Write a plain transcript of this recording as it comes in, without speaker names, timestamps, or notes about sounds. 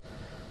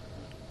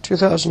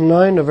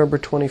2009, November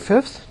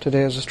 25th.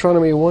 Today is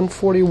Astronomy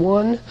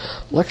 141,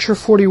 Lecture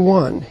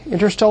 41,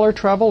 Interstellar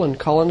Travel and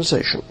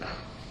Colonization.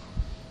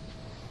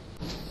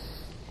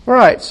 All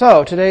right,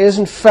 so today is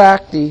in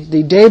fact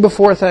the day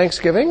before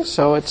Thanksgiving,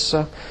 so it's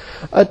a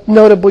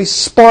notably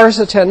sparse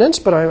attendance,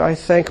 but I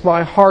thank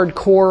my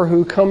hardcore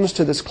who comes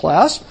to this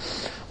class.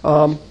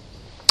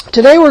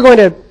 Today we're going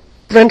to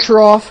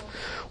venture off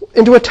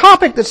into a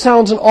topic that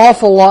sounds an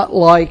awful lot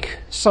like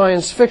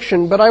science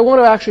fiction, but I want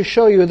to actually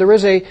show you there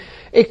is a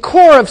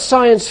core of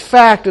science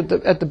fact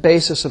at the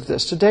basis of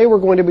this. Today we're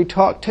going to be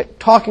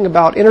talking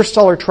about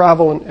interstellar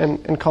travel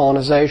and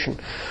colonization.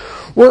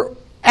 We're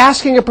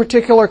asking a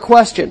particular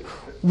question.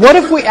 What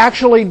if we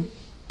actually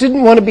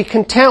didn't want to be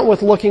content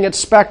with looking at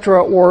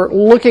spectra or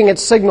looking at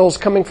signals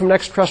coming from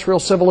extraterrestrial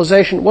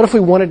civilization? What if we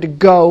wanted to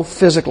go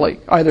physically,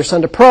 either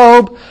send a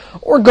probe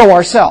or go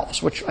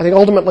ourselves, which I think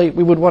ultimately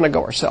we would want to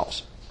go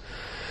ourselves.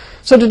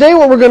 So today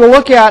what we're going to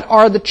look at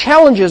are the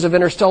challenges of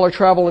interstellar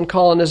travel and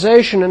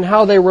colonization and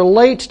how they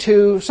relate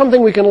to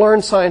something we can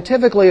learn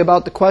scientifically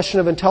about the question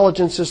of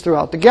intelligences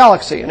throughout the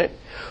galaxy. And it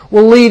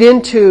will lead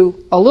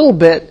into a little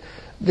bit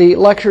the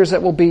lectures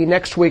that will be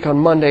next week on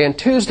Monday and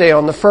Tuesday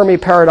on the Fermi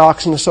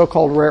paradox and the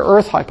so-called rare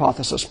earth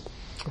hypothesis.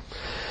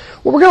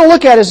 What we're going to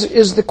look at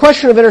is the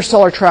question of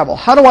interstellar travel.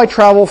 How do I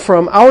travel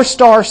from our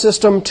star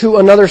system to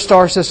another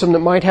star system that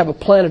might have a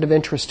planet of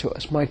interest to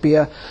us? Might be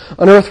an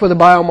Earth with a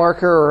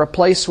biomarker or a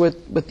place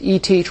with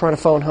ET trying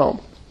to phone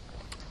home.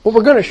 What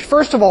we're going to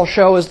first of all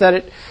show is that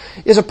it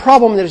is a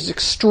problem that is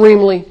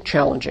extremely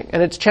challenging.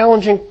 And it's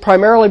challenging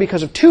primarily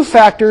because of two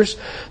factors: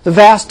 the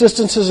vast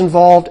distances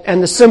involved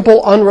and the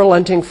simple,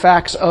 unrelenting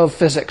facts of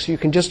physics. You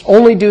can just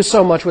only do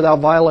so much without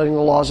violating the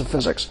laws of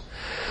physics.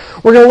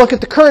 We're going to look at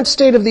the current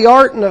state of the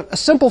art, and a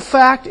simple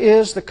fact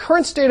is the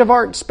current state of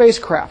art in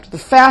spacecraft, the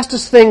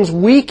fastest things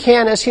we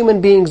can as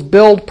human beings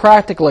build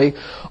practically,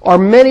 are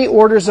many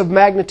orders of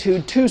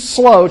magnitude too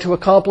slow to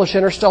accomplish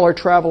interstellar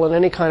travel in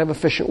any kind of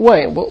efficient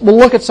way. And we'll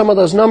look at some of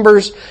those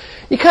numbers.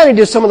 You kind of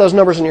do some of those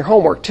numbers in your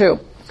homework too.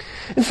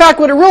 In fact,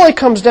 what it really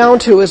comes down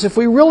to is if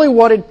we really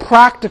wanted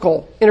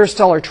practical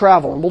interstellar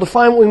travel, and we'll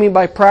define what we mean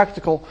by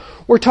practical,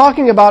 we're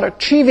talking about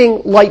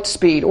achieving light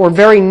speed, or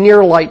very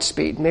near light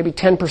speed, maybe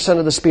 10%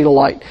 of the speed of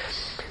light.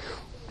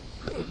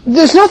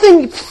 There's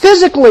nothing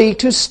physically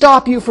to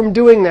stop you from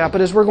doing that,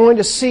 but as we're going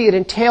to see, it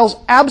entails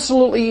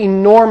absolutely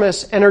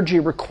enormous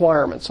energy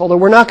requirements. Although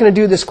we're not going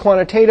to do this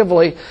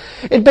quantitatively,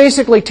 it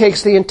basically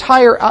takes the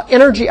entire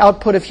energy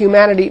output of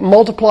humanity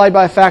multiplied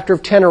by a factor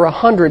of 10 or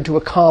 100 to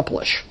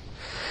accomplish.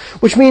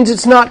 Which means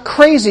it's not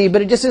crazy,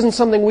 but it just isn't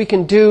something we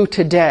can do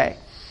today.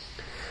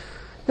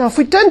 Now, if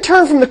we then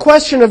turn from the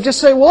question of just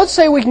say, well, let's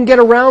say we can get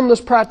around those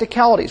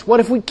practicalities.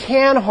 What if we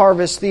can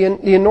harvest the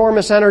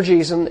enormous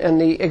energies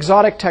and the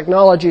exotic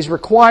technologies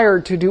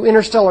required to do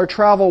interstellar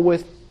travel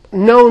with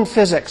known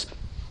physics?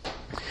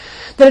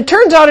 Then it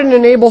turns out it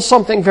enables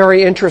something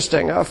very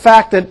interesting. A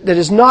fact that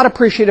is not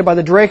appreciated by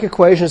the Drake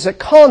equation is that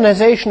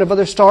colonization of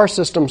other star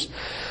systems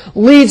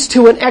leads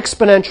to an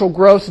exponential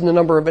growth in the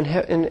number of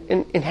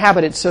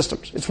inhabited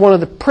systems. It's one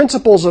of the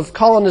principles of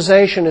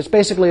colonization. It's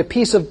basically a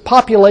piece of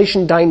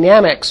population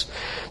dynamics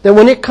that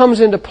when it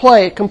comes into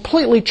play, it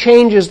completely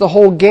changes the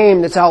whole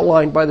game that's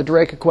outlined by the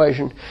Drake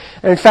equation.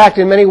 And in fact,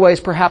 in many ways,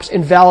 perhaps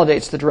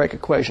invalidates the Drake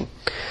equation.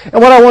 And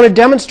what I want to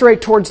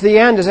demonstrate towards the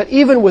end is that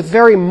even with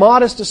very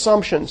modest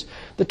assumptions,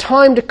 the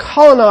time to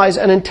colonize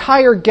an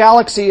entire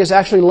galaxy is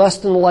actually less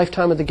than the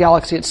lifetime of the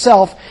galaxy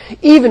itself,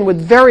 even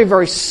with very,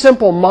 very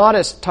simple,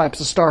 modest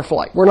types of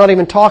starflight. We're not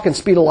even talking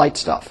speed of light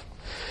stuff.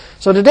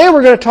 So today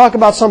we're going to talk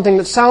about something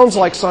that sounds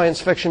like science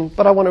fiction,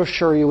 but I want to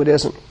assure you it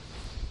isn't.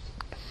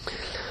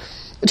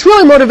 It's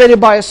really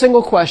motivated by a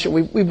single question.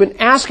 We've been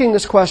asking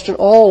this question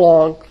all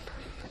along.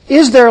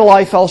 Is there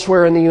life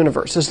elsewhere in the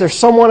universe? Is there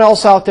someone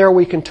else out there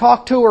we can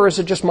talk to, or is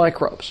it just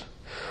microbes?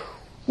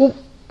 Well,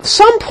 at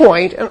some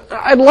point, and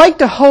I'd like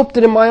to hope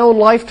that in my own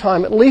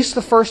lifetime, at least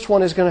the first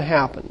one is going to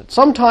happen. At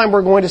some time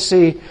we're going to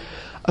see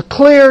a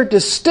clear,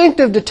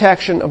 distinctive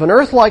detection of an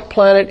Earth-like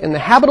planet in the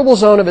habitable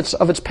zone of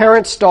its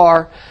parent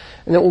star,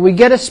 and that when we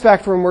get a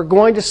spectrum, we're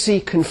going to see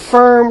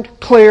confirmed,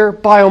 clear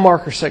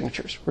biomarker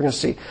signatures. We're going to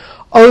see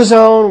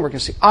ozone, we're going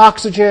to see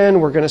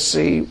oxygen, we're going to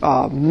see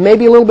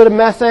maybe a little bit of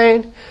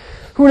methane.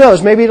 Who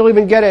knows, maybe it'll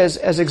even get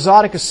as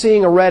exotic as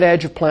seeing a red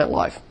edge of plant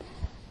life.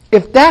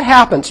 If that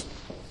happens,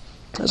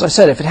 as I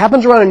said, if it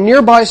happens around a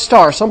nearby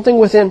star, something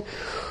within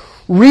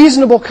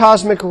reasonable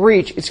cosmic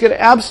reach, it's going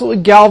to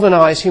absolutely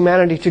galvanize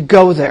humanity to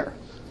go there.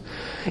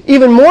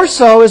 Even more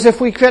so is if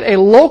we get a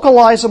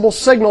localizable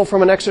signal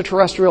from an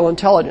extraterrestrial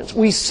intelligence.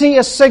 We see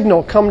a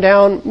signal come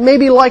down,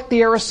 maybe like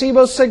the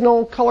Arecibo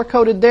signal,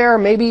 color-coded there,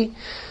 maybe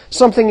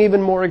something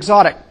even more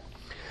exotic.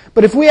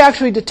 But if we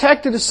actually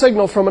detected a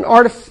signal from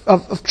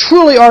of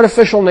truly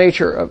artificial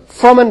nature,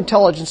 from an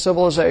intelligent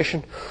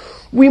civilization,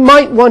 we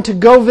might want to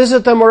go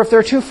visit them, or if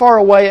they're too far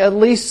away, at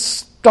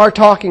least start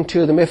talking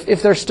to them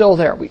if they're still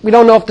there. We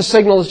don't know if the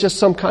signal is just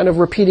some kind of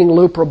repeating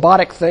loop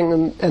robotic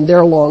thing and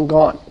they're long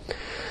gone.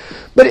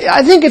 But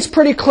I think it's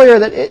pretty clear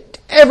that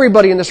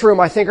everybody in this room,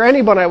 I think, or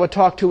anybody I would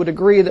talk to would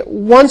agree that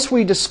once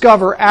we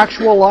discover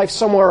actual life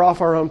somewhere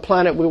off our own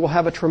planet, we will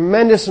have a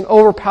tremendous and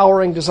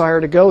overpowering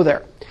desire to go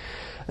there.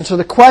 And so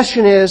the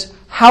question is,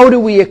 how do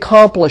we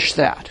accomplish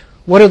that?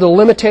 What are the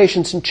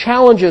limitations and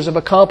challenges of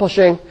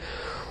accomplishing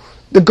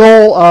the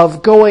goal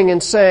of going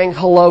and saying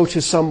hello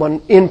to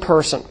someone in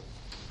person?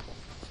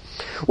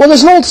 Well,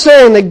 there's an old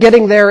saying that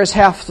getting there is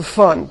half the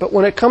fun. But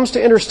when it comes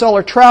to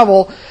interstellar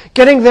travel,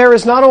 getting there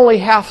is not only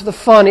half the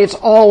fun, it's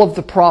all of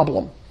the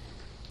problem.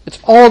 It's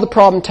all of the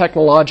problem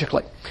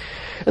technologically.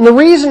 And the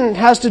reason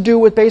has to do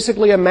with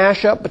basically a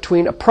mashup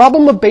between a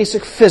problem of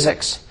basic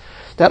physics,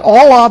 that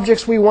all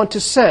objects we want to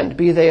send,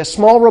 be they a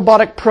small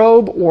robotic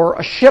probe or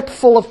a ship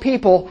full of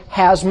people,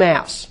 has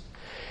mass.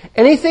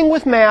 Anything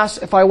with mass,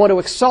 if I want to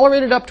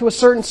accelerate it up to a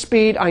certain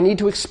speed, I need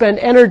to expend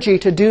energy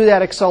to do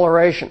that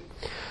acceleration.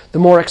 The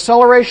more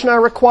acceleration I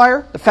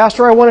require, the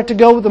faster I want it to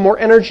go, the more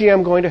energy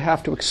I'm going to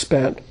have to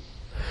expend.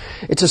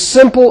 It's a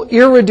simple,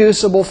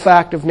 irreducible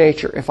fact of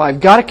nature. If I've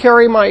got to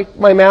carry my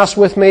mass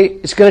with me,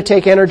 it's going to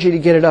take energy to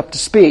get it up to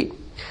speed.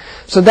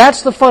 So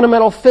that's the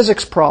fundamental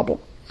physics problem.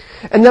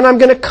 And then I'm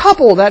going to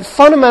couple that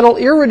fundamental,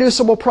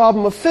 irreducible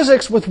problem of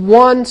physics with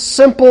one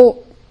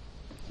simple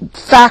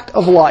fact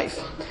of life.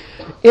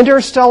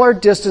 Interstellar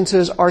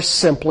distances are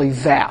simply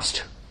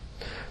vast.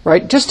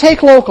 Right? Just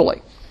take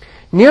locally.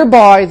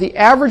 Nearby, the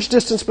average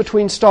distance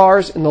between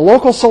stars in the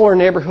local solar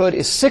neighborhood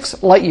is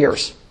 6 light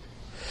years.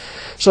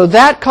 So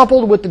that,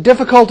 coupled with the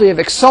difficulty of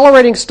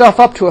accelerating stuff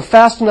up to a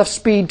fast enough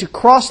speed to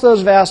cross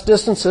those vast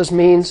distances,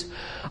 means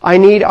I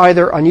need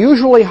either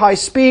unusually high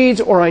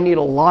speeds or I need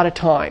a lot of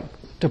time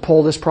to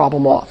pull this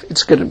problem off.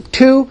 It's got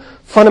two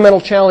fundamental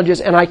challenges,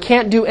 and I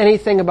can't do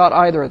anything about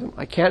either of them.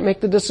 I can't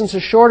make the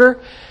distances shorter,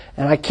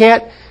 and I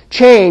can't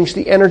change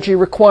the energy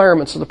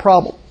requirements of the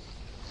problem.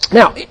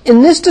 Now,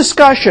 in this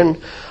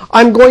discussion,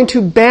 I'm going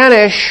to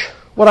banish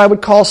what I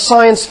would call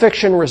science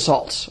fiction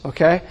results,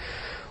 okay?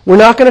 We're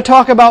not going to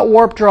talk about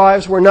warp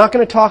drives. We're not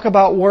going to talk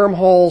about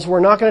wormholes. We're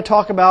not going to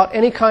talk about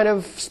any kind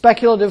of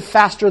speculative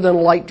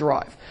faster-than-light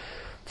drive.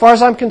 As far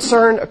as I'm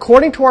concerned,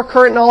 according to our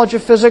current knowledge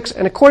of physics,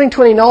 and according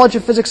to any knowledge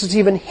of physics that's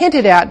even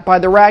hinted at by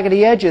the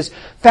raggedy edges,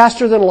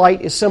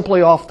 faster-than-light is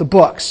simply off the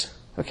books,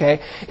 okay?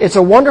 It's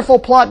a wonderful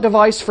plot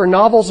device for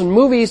novels and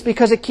movies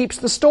because it keeps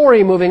the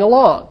story moving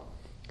along.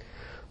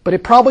 But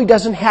it probably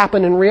doesn't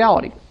happen in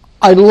reality.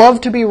 I'd love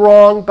to be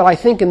wrong, but I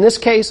think in this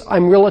case,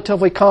 I'm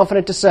relatively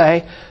confident to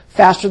say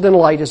faster than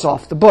light is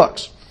off the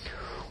books.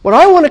 What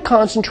I want to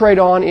concentrate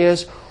on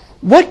is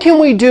what can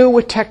we do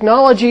with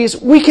technologies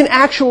we can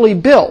actually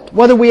build?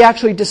 Whether we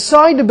actually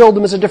decide to build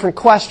them is a different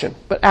question,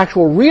 but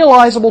actual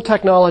realizable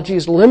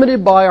technologies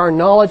limited by our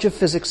knowledge of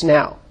physics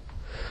now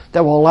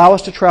that will allow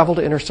us to travel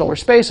to interstellar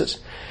spaces.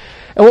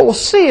 And what we'll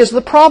see is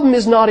the problem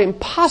is not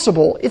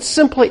impossible, it's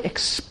simply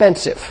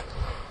expensive.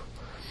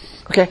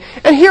 Okay,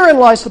 and herein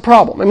lies the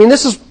problem. I mean,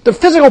 this is the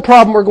physical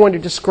problem we're going to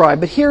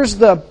describe, but here's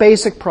the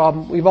basic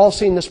problem. We've all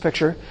seen this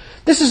picture.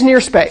 This is near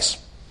space.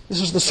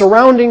 This is the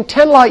surrounding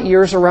 10 light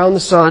years around the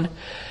sun,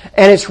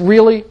 and it's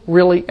really,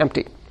 really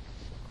empty.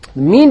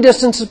 The mean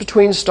distances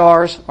between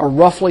stars are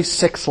roughly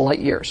 6 light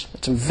years.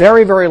 It's a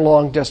very, very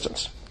long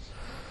distance.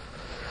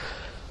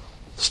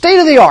 State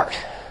of the art.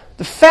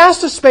 The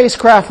fastest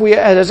spacecraft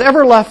that has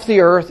ever left the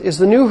Earth is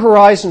the New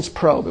Horizons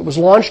probe. It was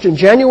launched in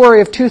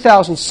January of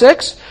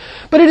 2006,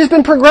 but it has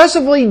been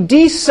progressively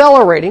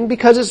decelerating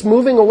because it's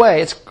moving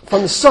away. It's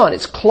from the sun.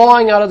 It's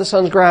clawing out of the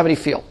sun's gravity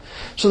field.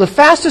 So the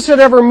fastest it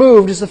ever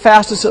moved is the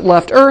fastest it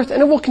left Earth,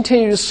 and it will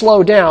continue to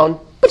slow down,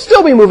 but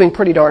still be moving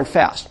pretty darn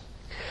fast.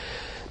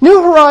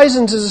 New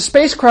Horizons is a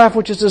spacecraft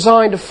which is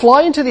designed to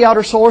fly into the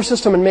outer solar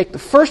system and make the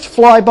first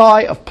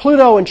flyby of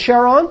Pluto and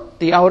Charon,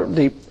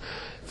 the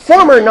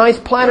former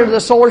ninth planet of the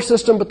solar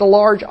system, but the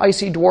large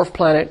icy dwarf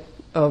planet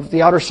of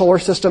the outer solar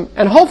system,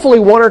 and hopefully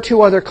one or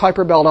two other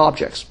Kuiper Belt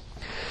objects.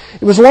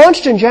 It was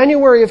launched in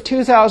January of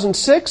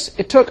 2006.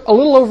 It took a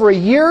little over a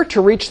year to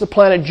reach the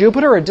planet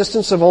Jupiter, a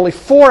distance of only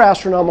 4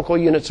 astronomical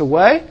units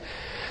away.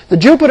 The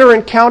Jupiter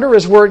encounter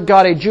is where it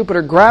got a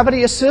Jupiter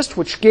gravity assist,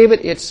 which gave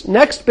it its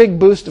next big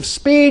boost of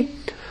speed,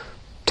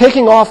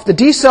 taking off the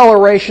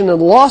deceleration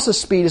and loss of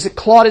speed as it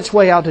clawed its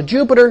way out to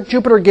Jupiter.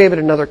 Jupiter gave it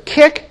another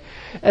kick,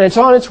 and it's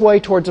on its way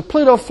towards a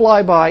Pluto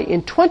flyby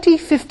in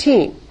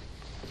 2015.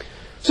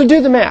 So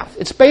do the math.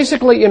 It's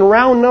basically, in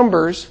round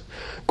numbers,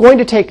 going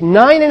to take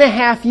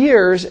 9.5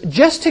 years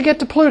just to get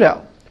to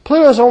Pluto.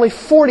 Pluto is only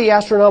 40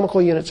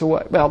 astronomical units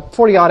away. Well,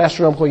 40-odd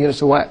astronomical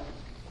units away.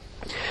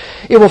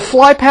 It will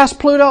fly past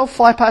Pluto,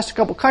 fly past a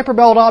couple Kuiper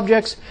Belt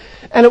objects,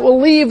 and it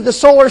will leave the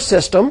solar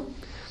system.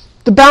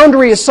 The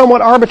boundary is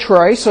somewhat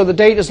arbitrary, so the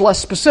date is less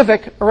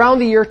specific, around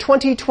the year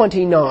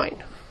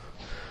 2029.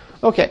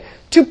 Okay,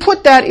 to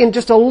put that in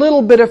just a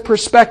little bit of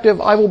perspective,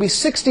 I will be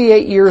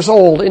 68 years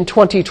old in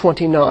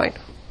 2029.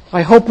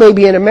 I hope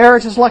maybe an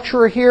emeritus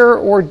lecturer here,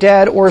 or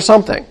dead, or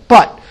something.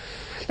 But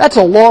that's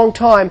a long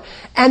time,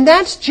 and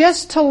that's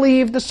just to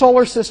leave the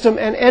solar system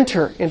and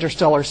enter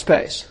interstellar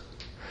space.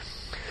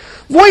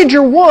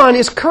 Voyager 1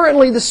 is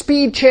currently the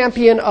speed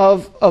champion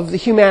of the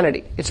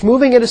humanity. It's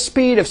moving at a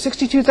speed of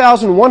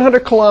 62,100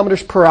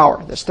 kilometers per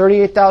hour. That's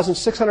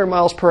 38,600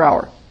 miles per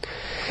hour.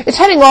 It's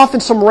heading off in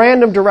some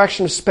random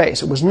direction of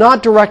space. It was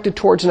not directed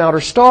towards an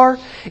outer star.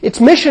 Its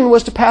mission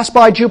was to pass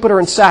by Jupiter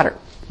and Saturn,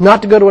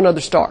 not to go to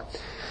another star.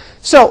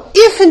 So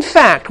if, in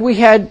fact, we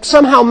had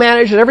somehow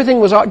managed that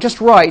everything was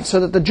just right so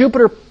that the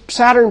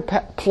Jupiter-Saturn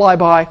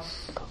flyby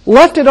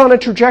left it on a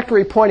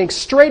trajectory pointing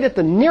straight at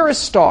the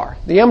nearest star,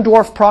 the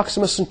M-dwarf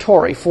Proxima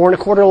Centauri,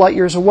 4.25 light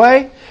years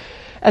away,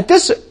 at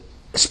this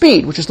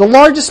speed, which is the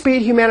largest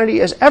speed humanity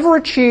has ever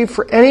achieved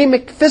for any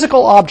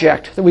physical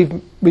object that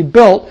we've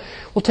built,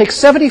 will take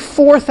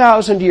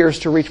 74,000 years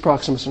to reach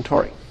Proxima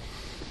Centauri.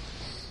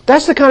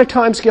 That's the kind of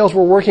timescales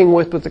we're working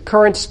with the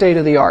current state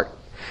of the art.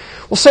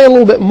 We'll say a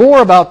little bit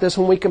more about this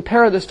when we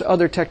compare this to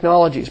other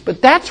technologies,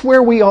 but that's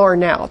where we are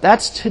now.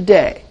 That's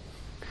today.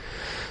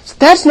 So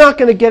that's not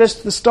going to get us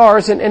to the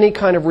stars in any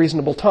kind of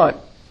reasonable time.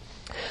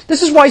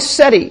 This is why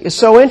SETI is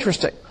so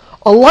interesting.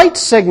 A light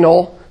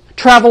signal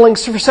traveling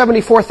for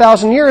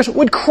 74,000 years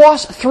would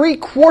cross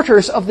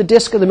 3/4 of the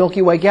disk of the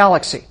Milky Way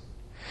galaxy.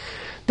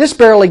 This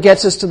barely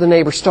gets us to the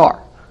neighbor star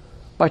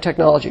by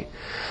technology.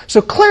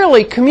 So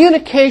clearly,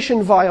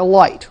 communication via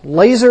light,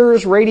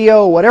 lasers,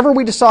 radio, whatever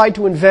we decide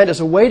to invent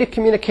as a way to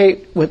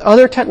communicate with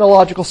other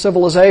technological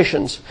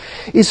civilizations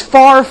is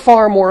far,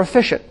 far more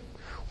efficient.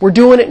 We're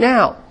doing it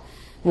now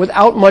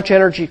without much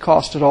energy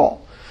cost at all.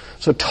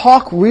 So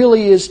talk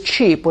really is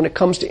cheap when it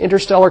comes to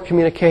interstellar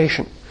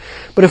communication.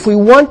 But if we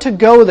want to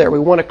go there, we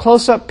want a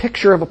close-up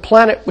picture of a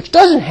planet which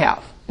doesn't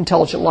have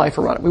intelligent life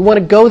around it. We want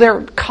to go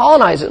there,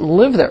 colonize it, and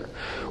live there.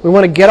 We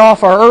want to get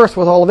off our Earth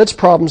with all of its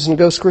problems and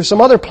go screw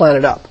some other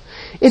planet up.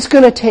 It's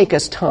going to take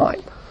us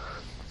time.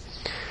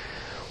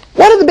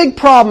 One of the big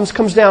problems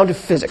comes down to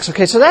physics.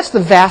 Okay, so that's the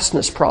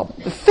vastness problem.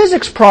 The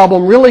physics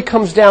problem really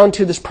comes down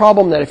to this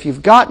problem that if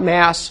you've got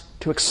mass,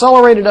 to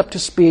accelerate it up to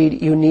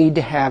speed, you need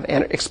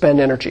to expend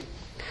energy.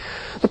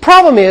 The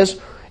problem is,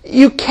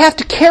 you have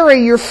to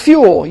carry your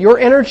fuel, your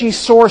energy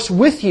source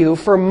with you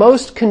for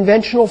most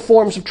conventional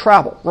forms of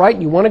travel, right?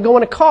 You want to go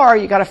in a car,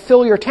 you got to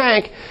fill your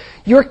tank.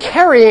 You're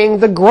carrying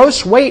the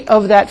gross weight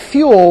of that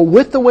fuel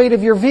with the weight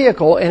of your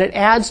vehicle, and it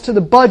adds to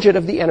the budget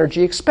of the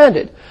energy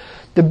expended.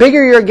 The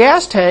bigger your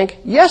gas tank,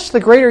 yes, the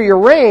greater your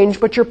range,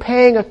 but you're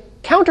paying a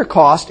counter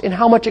cost in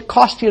how much it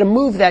costs you to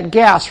move that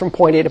gas from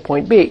point A to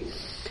point B.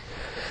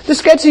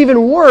 This gets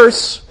even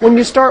worse when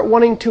you start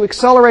wanting to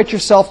accelerate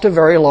yourself to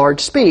very large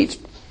speeds,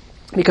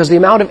 because the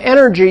amount of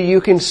energy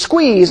you can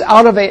squeeze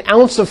out of an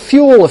ounce of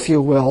fuel, if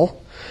you will,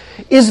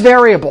 is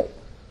variable.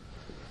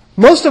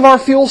 Most of our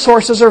fuel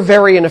sources are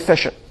very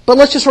inefficient, but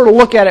let's just sort of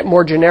look at it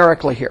more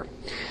generically here.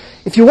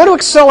 If you want to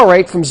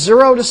accelerate from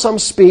 0 to some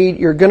speed,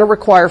 you're going to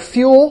require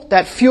fuel.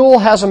 That fuel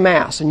has a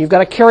mass, and you've got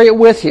to carry it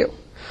with you.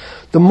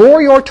 The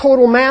more your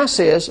total mass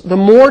is, the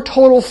more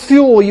total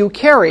fuel you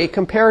carry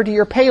compared to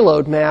your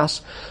payload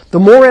mass,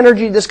 the more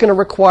energy that's going to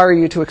require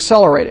you to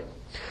accelerate it.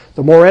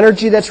 The more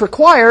energy that's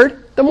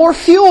required, the more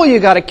fuel you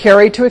got to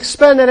carry to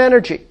expend that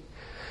energy.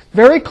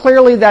 Very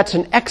clearly, that's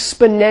an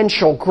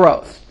exponential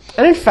growth.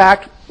 And in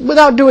fact,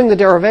 without doing the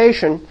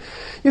derivation,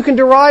 you can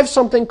derive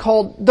something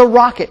called the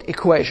rocket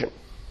equation.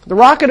 The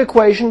rocket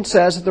equation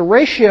says that the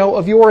ratio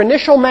of your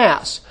initial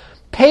mass,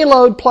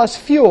 payload plus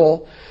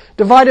fuel,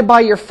 divided by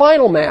your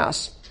final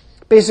mass,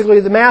 basically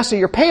the mass of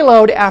your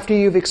payload after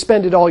you've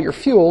expended all your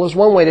fuel is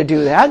one way to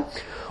do that,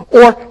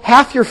 or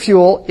half your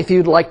fuel if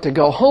you'd like to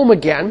go home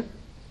again,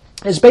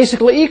 is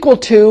basically equal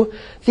to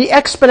the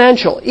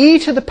exponential, e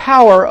to the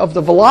power of the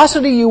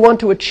velocity you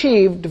want to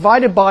achieve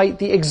divided by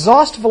the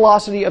exhaust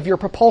velocity of your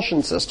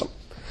propulsion system.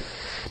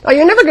 Now,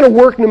 you're never going to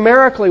work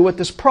numerically with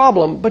this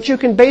problem, but you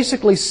can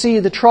basically see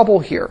the trouble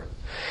here.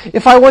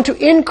 If I want to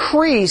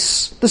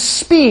increase the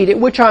speed at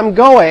which I'm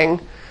going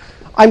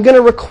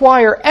to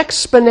require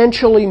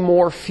exponentially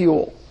more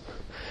fuel.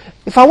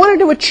 If I wanted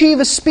to achieve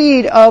a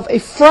speed of a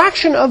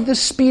fraction of the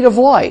speed of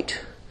light,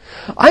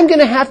 I'm going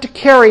to have to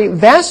carry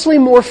vastly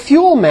more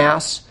fuel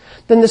mass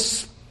than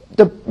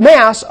the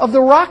mass of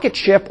the rocket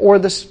ship or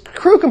the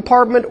crew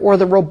compartment or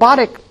the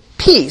robotic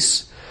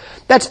piece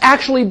that's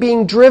actually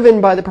being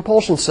driven by the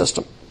propulsion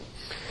system.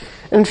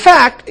 In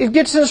fact, it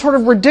gets into sort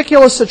of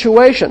ridiculous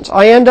situations.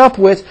 I end up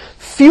with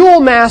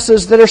fuel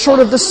masses that are sort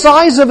of the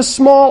size of a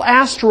small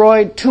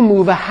asteroid to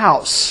move a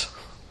house.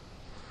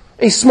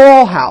 A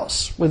small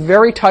house with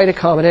very tight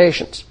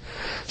accommodations.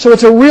 So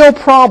it's a real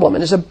problem,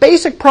 and it's a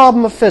basic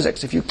problem of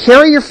physics. If you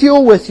carry your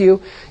fuel with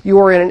you, you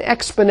are in an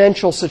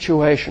exponential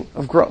situation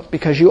of growth,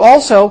 because you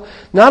also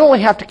not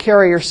only have to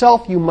carry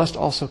yourself, you must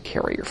also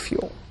carry your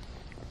fuel.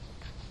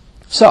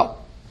 So,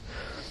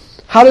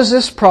 how does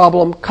this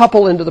problem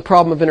couple into the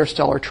problem of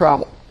interstellar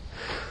travel?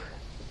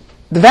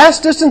 The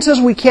vast distances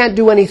we can't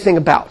do anything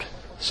about.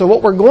 So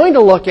what we're going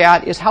to look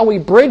at is how we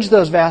bridge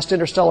those vast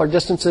interstellar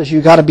distances.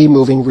 You've got to be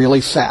moving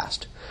really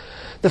fast.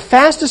 The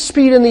fastest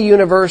speed in the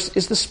universe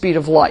is the speed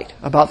of light,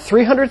 about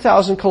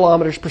 300,000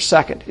 kilometers per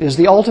second. It is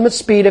the ultimate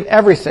speed of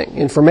everything.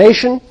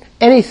 Information,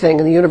 anything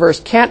in the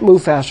universe can't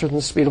move faster than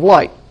the speed of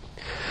light.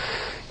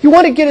 You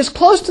want to get as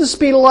close to the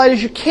speed of light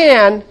as you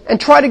can and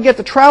try to get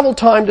the travel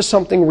time to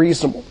something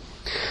reasonable.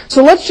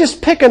 So let's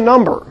just pick a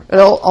number,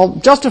 and I'll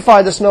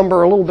justify this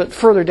number a little bit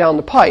further down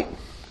the pipe.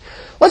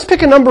 Let's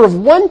pick a number of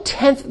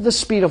 1/10 the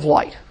speed of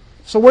light.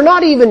 So we're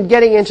not even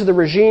getting into the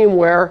regime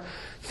where,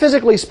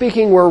 physically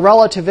speaking, we're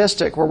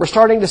relativistic, where we're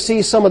starting to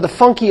see some of the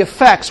funky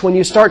effects when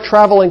you start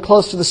traveling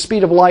close to the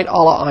speed of light a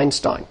la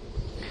Einstein.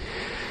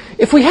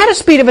 If we had a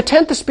speed of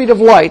 1/10 the speed of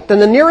light, then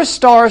the nearest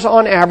stars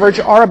on average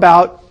are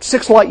about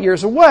 6 light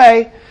years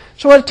away.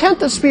 So at 1/10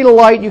 the speed of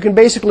light, you can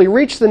basically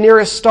reach the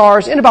nearest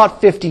stars in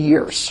about 50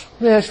 years.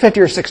 50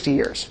 or 60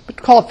 years,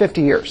 but call it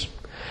 50 years.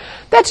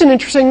 That's an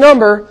interesting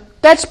number.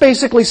 That's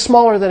basically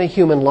smaller than a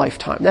human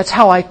lifetime. That's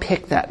how I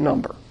picked that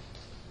number.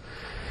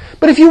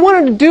 But if you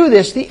wanted to do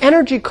this, the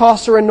energy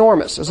costs are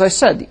enormous. As I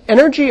said, the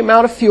energy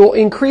amount of fuel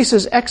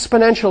increases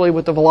exponentially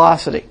with the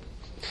velocity.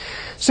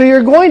 So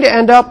you're going to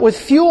end up with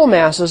fuel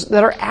masses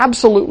that are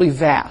absolutely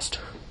vast.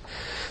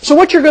 So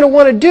what you're going to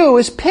want to do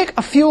is pick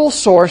a fuel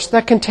source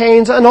that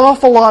contains an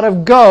awful lot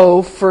of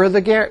GO for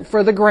the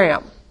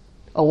gram.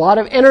 A lot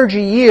of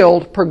energy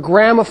yield per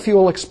gram of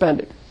fuel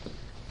expended.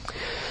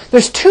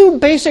 There's two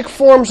basic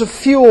forms of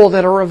fuel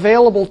that are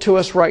available to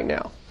us right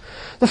now.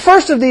 The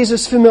first of these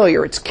is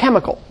familiar. It's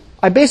chemical.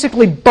 I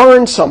basically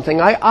burn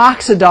something. I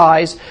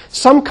oxidize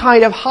some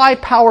kind of high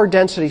power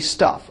density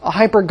stuff, a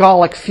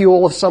hypergolic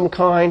fuel of some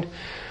kind.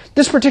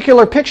 This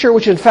particular picture,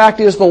 which in fact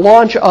is the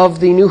launch of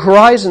the New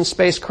Horizons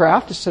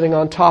spacecraft, is sitting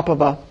on top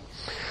of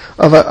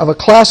a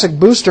classic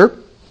booster.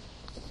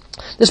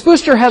 This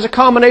booster has a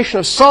combination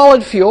of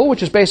solid fuel,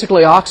 which is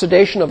basically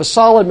oxidation of a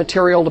solid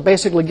material to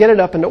basically get it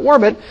up into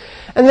orbit,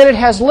 and then it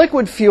has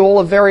liquid fuel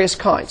of various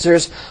kinds.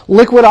 There's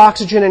liquid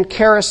oxygen and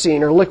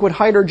kerosene, or liquid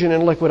hydrogen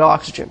and liquid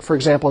oxygen. For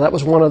example, that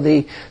was one of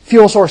the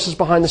fuel sources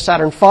behind the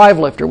Saturn V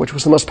lifter, which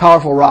was the most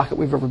powerful rocket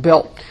we've ever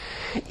built.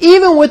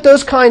 Even with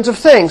those kinds of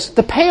things,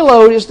 the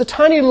payload is the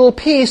tiny little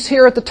piece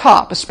here at the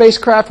top, a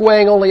spacecraft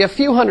weighing only a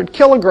few hundred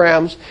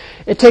kilograms.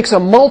 It takes a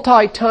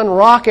multi-ton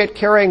rocket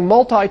carrying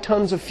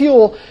multi-tons of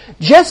fuel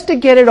just to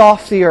get it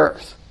off the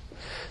Earth.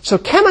 So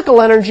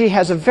chemical energy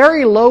has a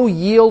very low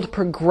yield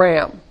per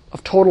gram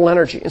of total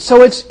energy. And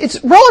so it's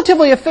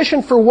relatively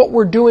efficient for what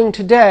we're doing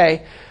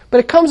today,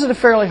 but it comes at a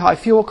fairly high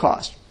fuel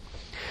cost.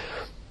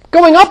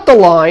 Going up the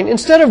line,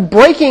 instead of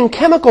breaking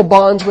chemical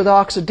bonds with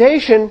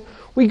oxidation,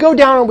 we go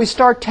down and we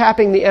start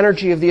tapping the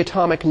energy of the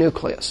atomic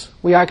nucleus.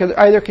 We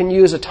either can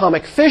use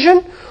atomic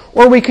fission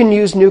or we can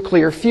use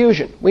nuclear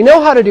fusion. We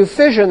know how to do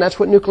fission. That's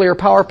what nuclear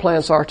power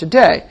plants are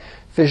today.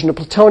 Fission of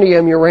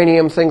plutonium,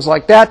 uranium, things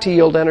like that to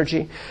yield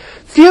energy.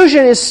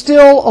 Fusion is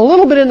still a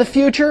little bit in the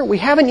future. We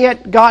haven't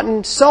yet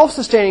gotten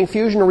self-sustaining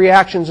fusion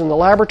reactions in the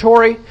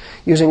laboratory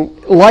using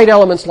light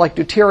elements like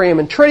deuterium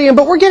and tritium,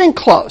 but we're getting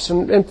close.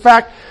 And in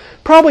fact,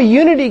 probably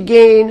unity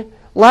gain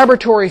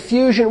laboratory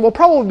fusion will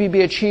probably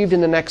be achieved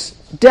in the next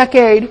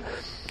decade.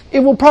 It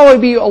will probably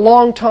be a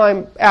long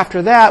time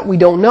after that. We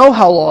don't know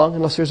how long,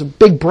 unless there's a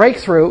big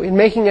breakthrough in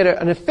making it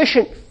an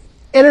efficient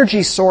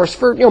energy source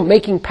for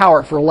making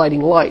power for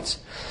lighting lights.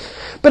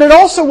 But it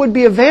also would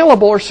be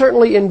available, or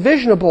certainly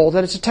envisionable,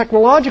 that it's a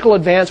technological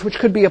advance which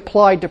could be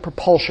applied to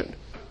propulsion.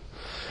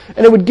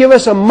 And it would give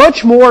us a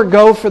much more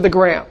go for the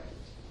gram.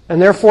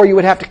 And therefore you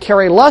would have to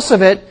carry less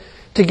of it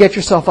to get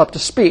yourself up to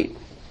speed.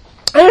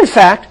 And in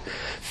fact,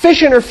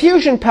 fission or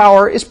fusion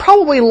power is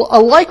probably a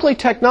likely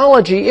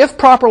technology if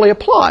properly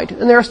applied,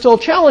 and there are still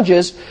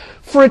challenges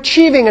for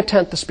achieving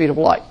 1/10 the speed of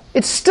light.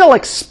 It's still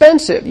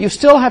expensive. You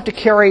still have to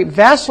carry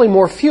vastly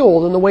more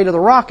fuel than the weight of the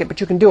rocket,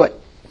 but you can do it.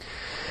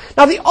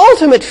 Now, the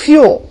ultimate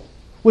fuel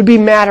would be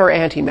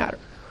matter-antimatter.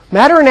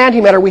 Matter and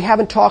antimatter we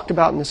haven't talked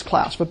about in this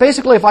class, but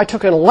basically if I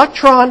took an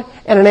electron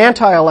and an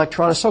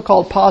anti-electron, a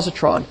so-called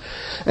positron,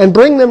 and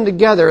bring them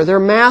together, their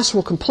mass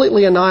will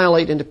completely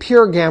annihilate into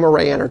pure gamma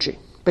ray energy.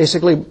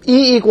 Basically,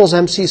 E equals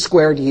mc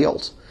squared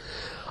yields.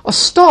 A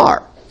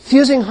star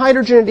fusing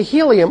hydrogen into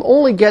helium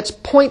only gets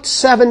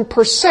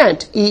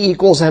 0.7% E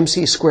equals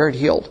mc squared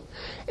yield.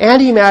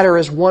 Antimatter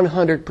is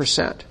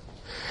 100%.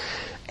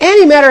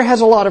 Antimatter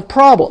has a lot of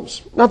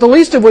problems, not the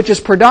least of which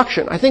is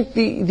production. I think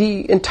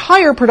the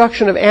entire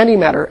production of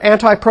antimatter,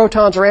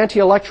 antiprotons or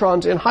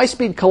antielectrons in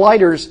high-speed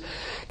colliders,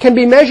 can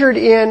be measured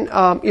in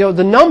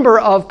the number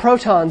of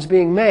protons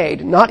being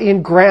made, not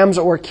in grams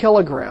or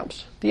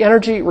kilograms. The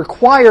energy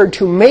required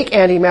to make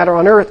antimatter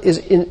on Earth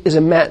is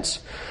immense.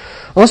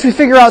 Unless we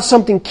figure out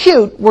something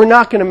cute, we're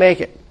not going to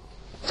make it.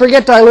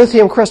 Forget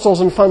dilithium crystals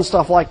and fun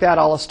stuff like that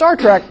a la Star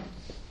Trek.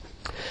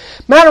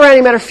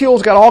 Matter-antimatter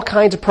fuel's got all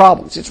kinds of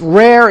problems. It's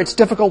rare, it's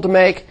difficult to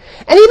make,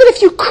 and even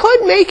if you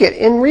could make it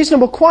in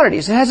reasonable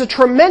quantities, it has a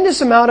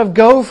tremendous amount of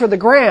go for the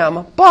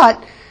gram, but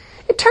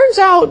it turns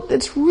out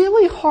it's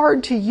really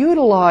hard to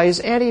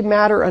utilize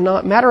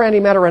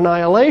matter-antimatter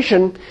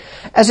annihilation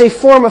as a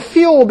form of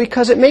fuel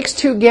because it makes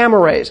 2 gamma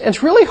rays, and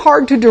it's really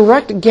hard to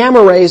direct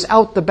gamma rays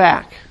out the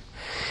back.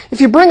 If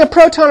you bring a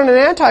proton and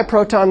an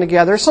antiproton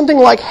together, something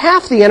like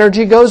half the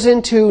energy goes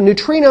into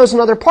neutrinos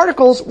and other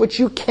particles, which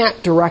you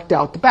can't direct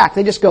out the back.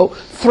 They just go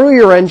through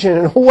your engine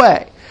and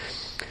away.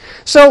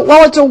 So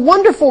while it's a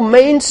wonderful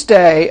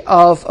mainstay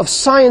of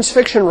science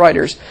fiction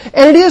writers,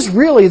 and it is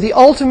really the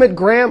ultimate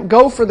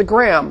go for the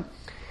gram,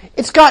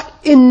 it's got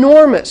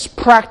enormous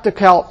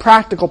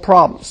practical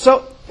problems.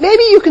 So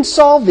maybe you can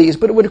solve these,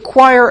 but it would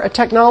require a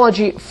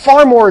technology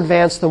far more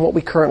advanced than what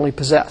we currently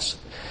possess.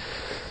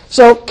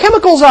 So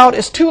chemicals out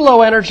is too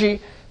low energy,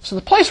 so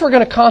the place we're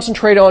going to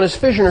concentrate on is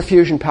fission or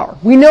fusion power.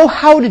 We know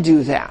how to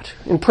do that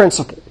in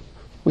principle.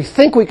 We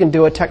think we can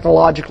do it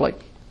technologically.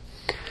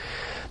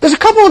 There's a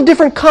couple of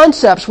different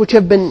concepts which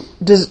have been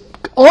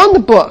on the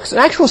books, and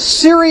actual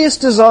serious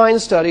design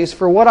studies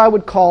for what I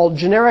would call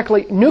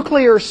generically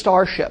nuclear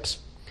starships.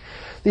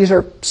 These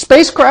are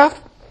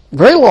spacecraft,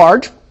 very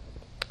large,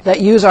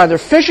 that use either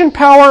fission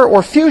power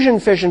or fusion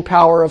fission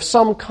power of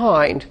some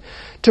kind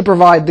to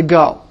provide the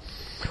go.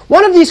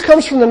 One of these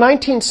comes from the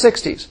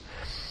 1960s.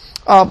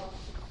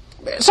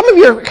 Some of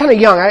you are kind of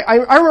young.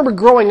 I remember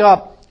growing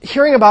up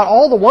hearing about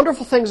all the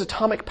wonderful things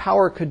atomic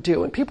power could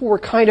do, and people were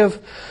kind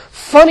of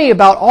funny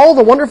about all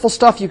the wonderful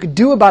stuff you could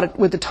do about it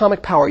with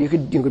atomic power. You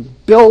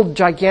could build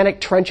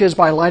gigantic trenches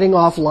by lighting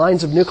off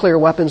lines of nuclear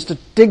weapons to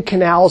dig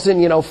canals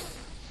in,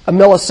 a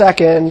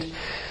millisecond.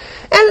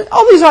 And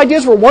all these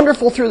ideas were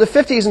wonderful through the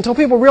 50s until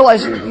people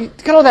realized you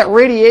got all that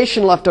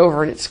radiation left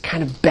over, and it's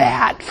kind of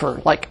bad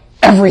for,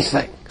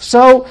 everything.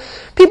 So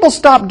people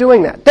stopped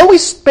doing that. Then we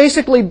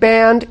basically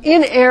banned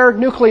in-air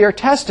nuclear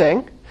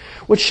testing,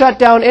 which shut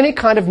down any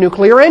kind of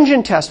nuclear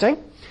engine testing.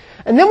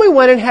 And then we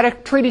went and had a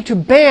treaty to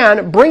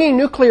ban bringing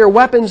nuclear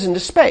weapons into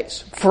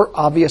space. For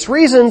obvious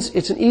reasons,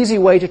 it's an easy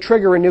way to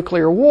trigger a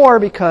nuclear war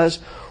because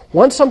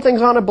once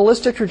something's on a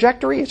ballistic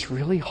trajectory, it's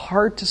really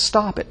hard to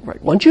stop it.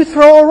 Right? Once you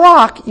throw a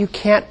rock, you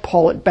can't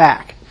pull it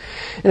back.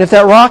 And if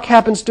that rock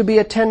happens to be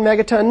a 10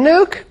 megaton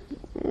nuke,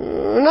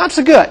 not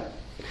so good.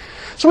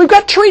 So we've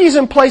got treaties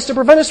in place to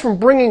prevent us from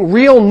bringing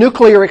real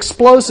nuclear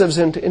explosives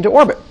into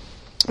orbit.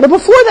 But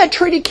before that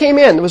treaty came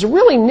in, there was a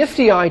really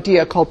nifty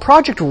idea called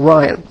Project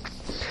Orion.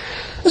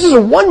 This is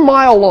a 1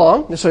 mile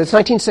long, so it's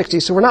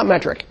 1960, so we're not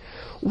metric,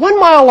 1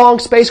 mile long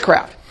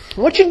spacecraft.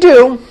 What you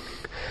do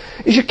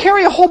is you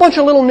carry a whole bunch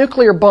of little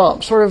nuclear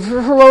bombs, sort of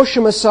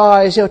Hiroshima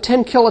size, 10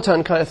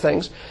 kiloton kind of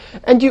things,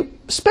 and you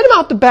spin them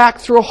out the back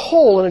through a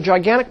hole in a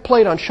gigantic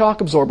plate on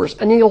shock absorbers,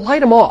 and you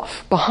light them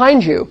off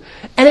behind you,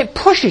 and it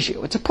pushes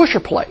you. It's a pusher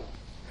plate.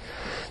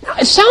 Now,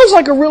 it sounds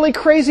like a really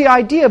crazy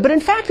idea, but in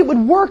fact it would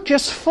work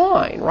just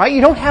fine, right? You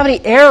don't have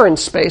any air in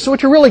space, so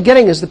what you're really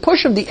getting is the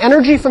push of the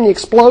energy from the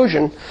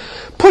explosion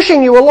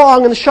pushing you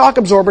along, and the shock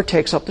absorber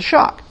takes up the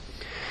shock.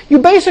 You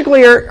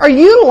basically are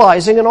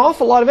utilizing an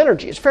awful lot of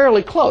energy. It's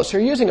fairly close.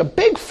 You're using a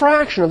big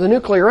fraction of the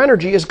nuclear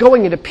energy is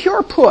going into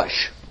pure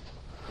push.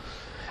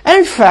 And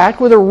in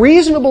fact, with a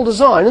reasonable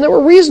design, and there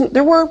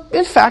were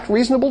in fact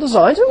reasonable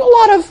designs, there were a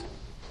lot of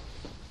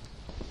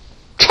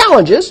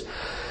challenges,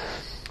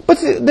 but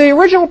the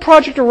original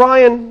Project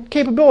Orion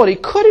capability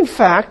could, in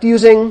fact,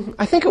 using,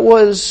 I think it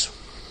was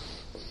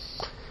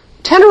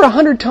 10 or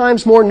 100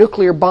 times more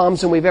nuclear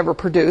bombs than we've ever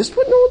produced.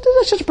 But no,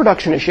 that's just a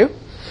production issue.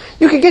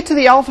 You could get to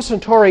the Alpha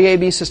Centauri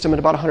AB system in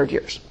about 100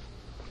 years.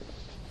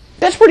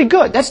 That's pretty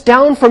good. That's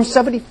down from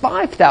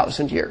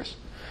 75,000 years.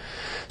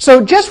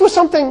 So just with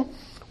something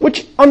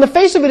which, on the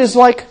face of it, is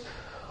like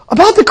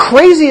about the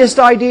craziest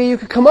idea you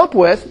could come up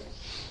with,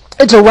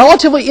 it's a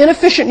relatively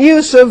inefficient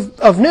use of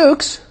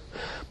nukes,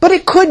 but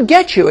it could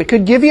get you. It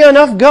could give you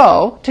enough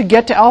go to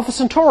get to Alpha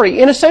Centauri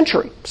in a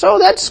century. So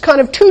that's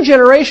kind of 2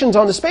 generations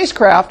on the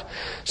spacecraft.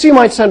 So you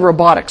might send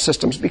robotic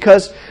systems,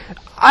 because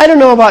I don't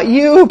know about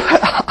you, but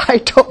I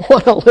don't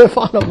want to live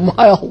on a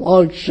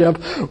mile-long ship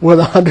with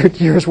 100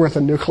 years worth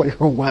of nuclear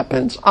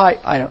weapons.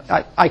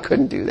 I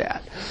couldn't do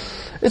that.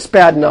 It's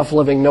bad enough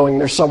living knowing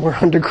they're somewhere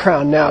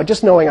underground now.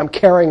 Just knowing I'm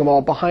carrying them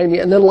all behind me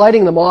and then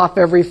lighting them off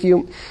every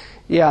few...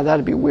 Yeah,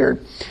 that'd be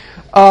weird.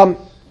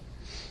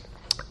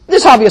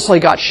 This obviously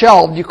got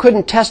shelved. You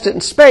couldn't test it in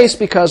space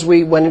because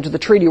we went into the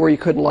treaty where you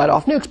couldn't light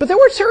off nukes. But there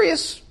were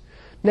serious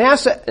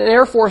NASA and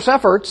Air Force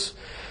efforts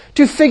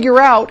to figure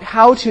out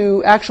how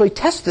to actually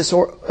test this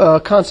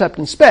concept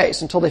in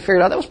space until they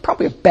figured out that was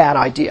probably a bad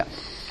idea.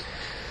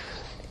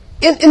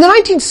 In the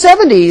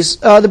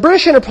 1970s, the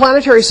British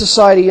Interplanetary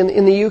Society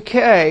in the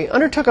UK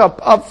undertook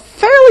a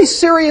fairly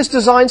serious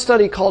design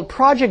study called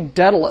Project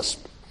Daedalus.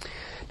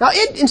 Now,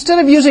 it, instead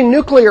of using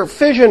nuclear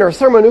fission or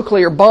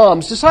thermonuclear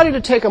bombs, decided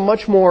to take a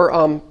much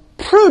more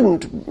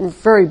prudent,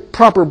 very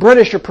proper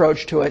British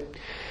approach to it,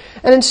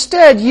 and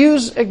instead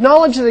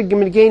acknowledge that it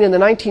began in the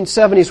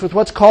 1970s with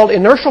what's called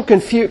inertial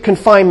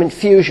confinement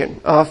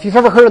fusion. If you've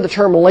ever heard of the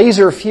term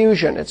laser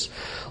fusion, it's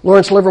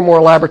Lawrence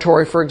Livermore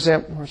Laboratory, for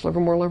example. Lawrence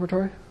Livermore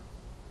Laboratory?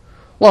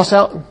 Los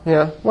Altos,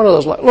 yeah, one of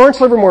those. Lawrence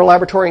Livermore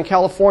Laboratory in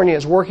California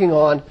is working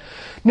on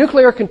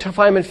nuclear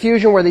confinement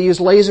fusion, where they use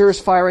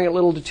lasers firing at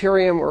little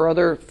deuterium or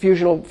other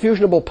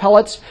fusionable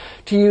pellets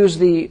to use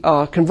the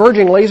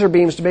converging laser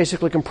beams to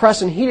basically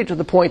compress and heat it to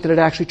the point that it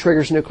actually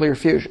triggers nuclear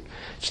fusion.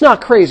 It's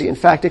not crazy. In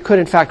fact, it could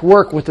in fact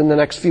work within the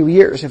next few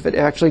years if it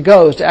actually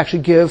goes to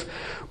actually give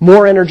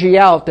more energy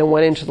out than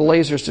went into the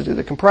lasers to do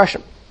the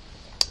compression.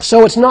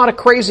 So it's not a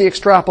crazy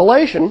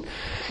extrapolation.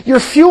 Your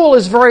fuel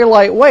is very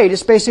lightweight.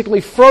 It's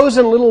basically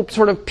frozen little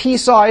sort of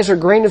pea-size or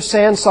grain of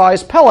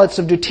sand-sized pellets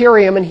of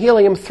deuterium and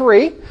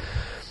helium-3.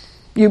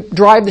 You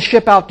drive the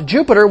ship out to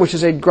Jupiter, which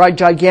is a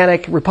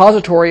gigantic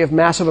repository of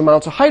massive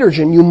amounts of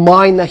hydrogen. You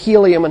mine the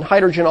helium and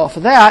hydrogen off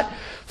of that,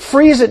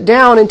 freeze it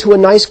down into a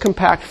nice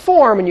compact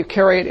form, and you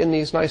carry it in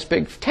these nice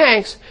big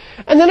tanks.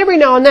 And then every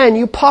now and then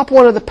you pop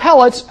one of the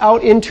pellets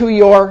out into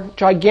your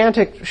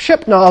gigantic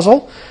ship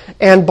nozzle,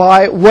 and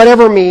by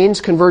whatever means,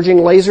 converging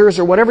lasers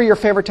or whatever your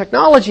favorite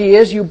technology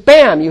is, you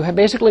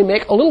basically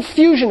make a little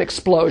fusion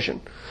explosion.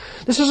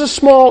 This is a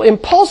small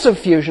impulsive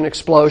fusion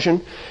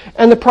explosion,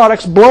 and the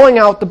products blowing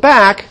out the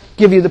back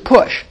give you the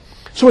push.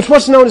 So it's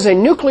what's known as a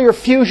nuclear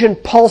fusion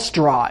pulse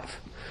drive.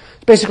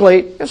 It's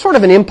basically sort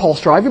of an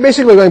impulse drive. You're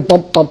basically going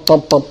bump, bump,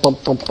 bump, bump,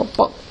 bump, bump, bump,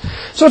 bump.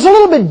 So it's a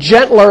little bit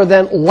gentler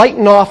than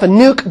lighting off a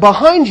nuke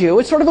behind you.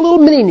 It's sort of a little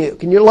mini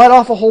nuke, and you let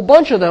off a whole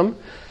bunch of them,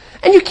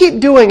 and you keep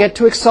doing it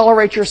to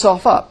accelerate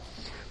yourself up.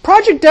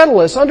 Project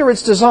Daedalus, under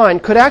its design,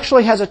 could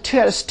actually has a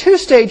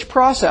two-stage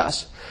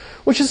process,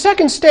 which the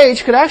second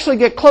stage could actually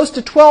get close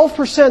to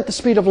 12% the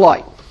speed of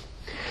light.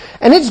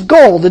 And its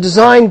goal, the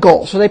design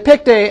goal, so they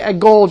picked a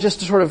goal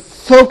just to sort of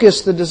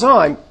focus the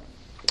design,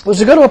 was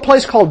to go to a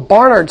place called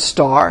Barnard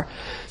Star,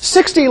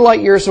 60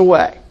 light years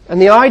away.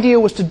 And the idea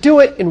was to do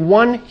it in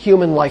one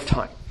human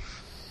lifetime.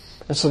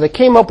 And so they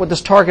came up with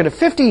this target of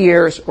 50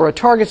 years, or a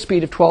target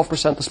speed of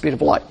 12% the speed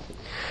of light.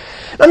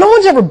 Now, no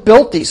one's ever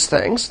built these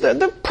things.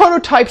 The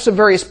prototypes of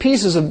various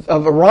pieces of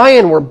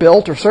Orion were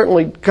built, or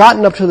certainly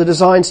gotten up to the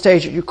design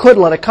stage that you could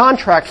let a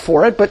contract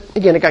for it, but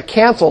again, it got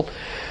canceled.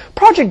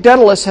 Project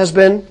Daedalus has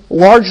been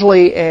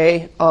largely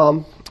a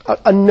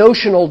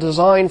notional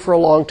design for a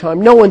long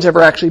time. No one's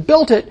ever actually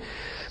built it,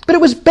 but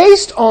it was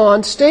based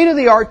on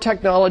state-of-the-art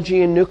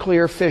technology in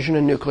nuclear fission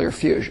and nuclear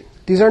fusion.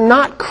 These are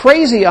not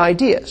crazy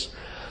ideas.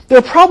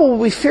 They're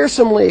probably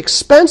fearsomely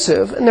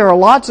expensive, and there are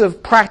lots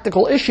of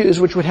practical issues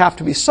which would have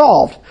to be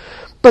solved.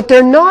 But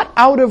they're not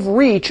out of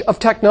reach of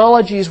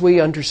technologies we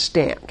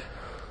understand.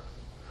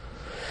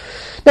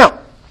 Now,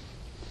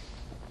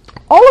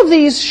 all of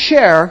these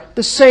share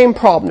the same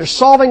problem. They're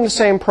solving the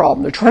same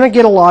problem. They're trying to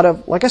get a lot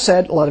of, like I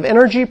said, a lot of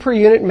energy per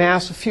unit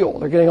mass of fuel.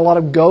 They're getting a lot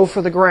of go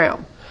for the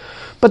gram.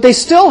 But they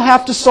still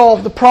have to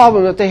solve the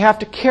problem that they have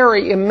to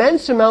carry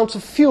immense amounts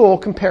of fuel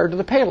compared to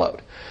the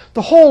payload.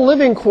 The whole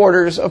living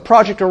quarters of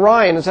Project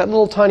Orion is that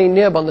little tiny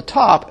nib on the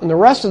top, and the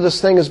rest of this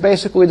thing is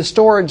basically the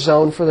storage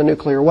zone for the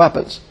nuclear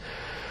weapons.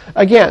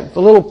 Again,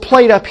 the little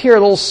plate up here,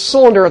 the little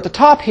cylinder at the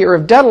top here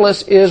of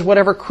Daedalus is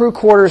whatever crew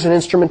quarters and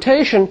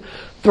instrumentation.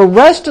 The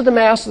rest of the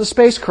mass of the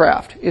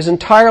spacecraft is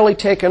entirely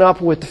taken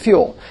up with the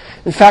fuel.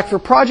 In fact, for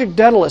Project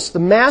Daedalus, the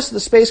mass of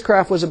the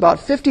spacecraft was about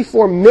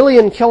 54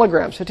 million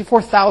kilograms,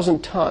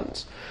 54,000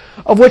 tons,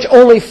 of which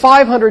only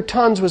 500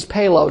 tons was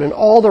payload, and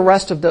all the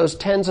rest of those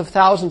tens of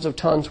thousands of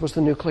tons was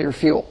the nuclear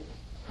fuel.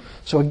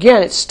 So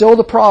again, it's still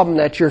the problem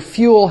that you're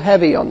fuel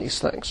heavy on these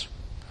things.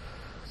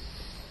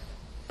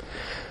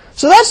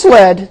 So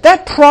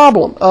that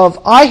problem of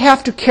I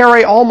have to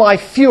carry all my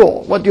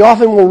fuel, what you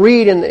often will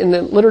read in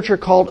the literature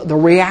called the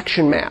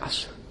reaction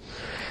mass.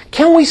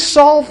 Can we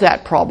solve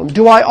that problem?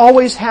 Do I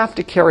always have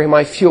to carry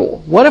my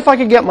fuel? What if I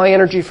could get my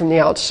energy from the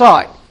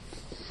outside?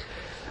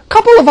 A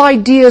couple of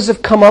ideas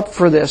have come up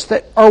for this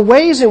that are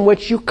ways in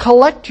which you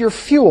collect your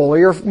fuel, or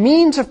your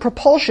means of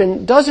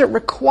propulsion doesn't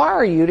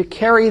require you to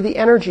carry the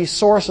energy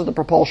source of the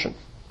propulsion.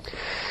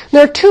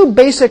 There are two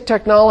basic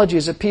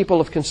technologies that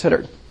people have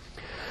considered.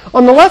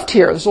 On the left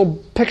here, this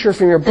little picture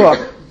from your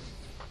book,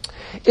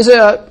 is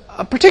a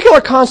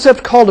particular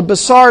concept called a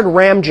Bussard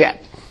ramjet.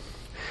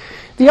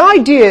 The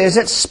idea is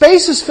that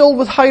space is filled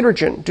with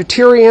hydrogen,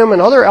 deuterium,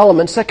 and other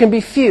elements that can be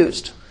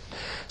fused.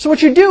 So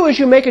what you do is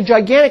you make a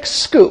gigantic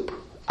scoop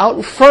out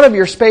in front of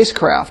your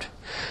spacecraft,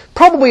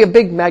 probably a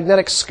big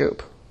magnetic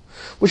scoop,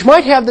 which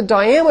might have the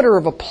diameter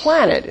of a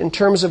planet in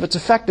terms of its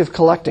effective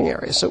collecting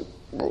area. So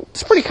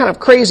it's pretty kind of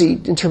crazy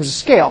in terms of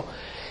scale.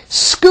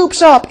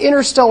 Scoops up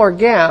interstellar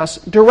gas,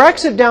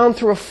 directs it down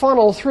through a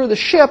funnel through the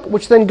ship,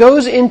 which then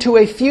goes into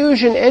a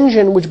fusion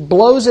engine which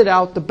blows it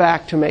out the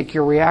back to make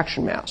your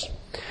reaction mass.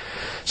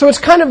 So it's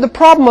kind of the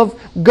problem of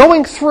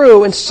going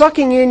through and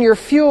sucking in your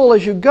fuel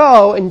as you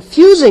go and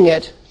fusing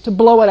it to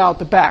blow it out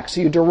the back.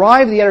 So you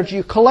derive the energy,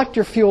 you collect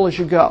your fuel as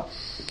you go.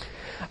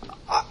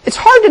 It's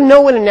hard to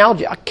know an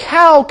analogy. A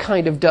cow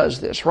kind of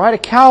does this, right? A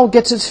cow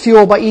gets its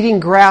fuel by eating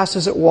grass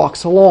as it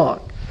walks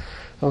along.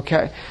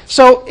 Okay,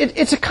 so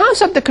it's a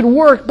concept that could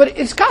work, but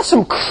it's got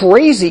some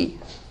crazy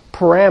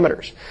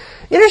parameters.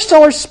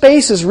 Interstellar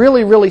space is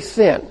really, really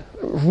thin.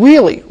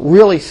 Really,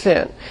 really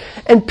thin.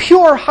 And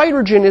pure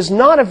hydrogen is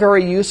not a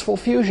very useful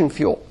fusion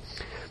fuel.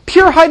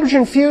 Pure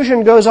hydrogen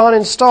fusion goes on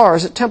in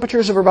stars at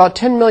temperatures of about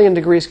 10 million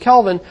degrees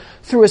Kelvin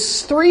through a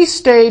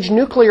three-stage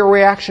nuclear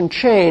reaction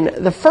chain,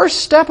 the first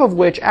step of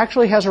which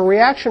actually has a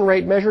reaction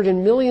rate measured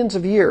in millions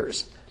of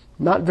years.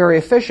 Not very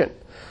efficient.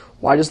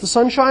 Why does the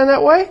sun shine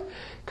that way?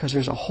 Because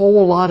there's a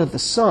whole lot of the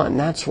sun,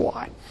 that's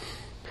why.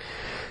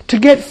 To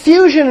get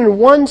fusion in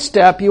one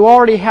step, you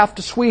already have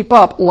to sweep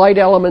up light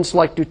elements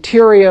like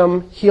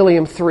deuterium,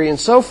 helium-3, and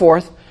so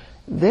forth.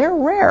 They're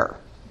rare.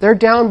 They're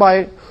down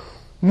by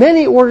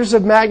many orders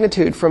of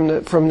magnitude from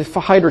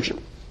the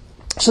hydrogen.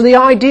 So the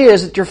idea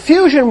is that your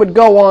fusion would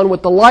go on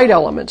with the light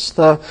elements,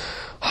 the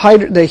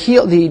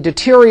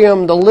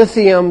deuterium, the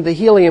lithium, the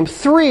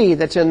helium-3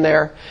 that's in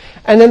there,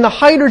 and then the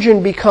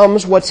hydrogen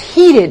becomes what's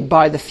heated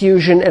by the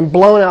fusion and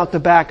blown out the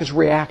back as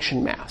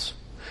reaction mass.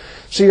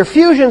 So your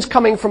fusion's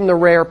coming from the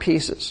rare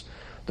pieces.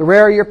 The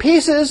rarer your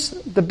pieces,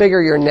 the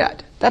bigger your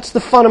net. That's the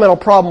fundamental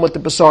problem with the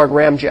Bussard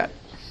ramjet.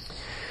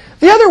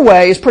 The other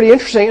way is pretty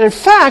interesting, and in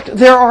fact,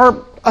 there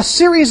are a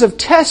series of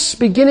tests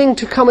beginning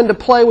to come into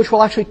play which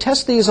will actually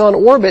test these on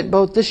orbit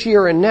both this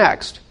year and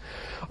next.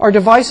 Are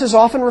devices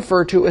often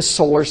referred to as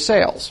solar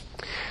sails.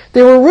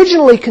 They were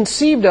originally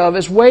conceived of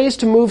as ways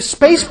to move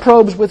space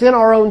probes within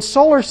our own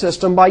solar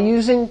system by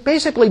using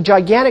basically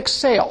gigantic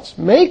sails,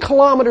 many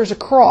kilometers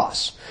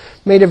across,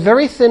 made of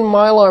very thin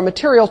mylar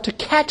material to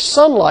catch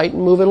sunlight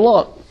and move it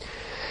along.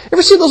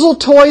 Ever see those little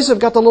toys that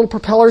have got the little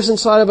propellers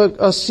inside of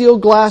a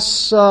sealed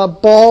glass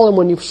ball, and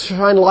when you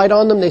shine light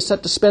on them, they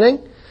set to spinning?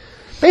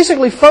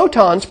 Basically,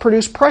 photons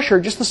produce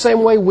pressure just the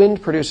same way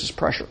wind produces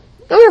pressure.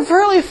 And they're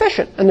fairly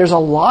efficient, and there's a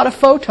lot of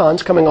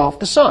photons coming off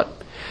the sun.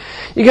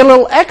 You get a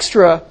little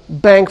extra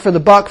bang for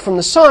the buck from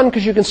the sun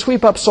because you can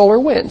sweep up solar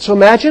wind. So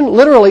imagine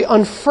literally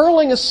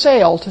unfurling a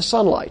sail to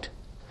sunlight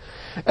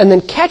and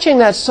then catching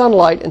that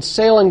sunlight and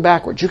sailing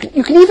backwards. You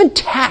can even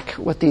tack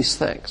with these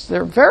things.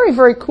 They're very,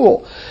 very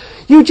cool.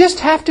 You just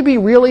have to be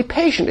really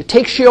patient. It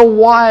takes you a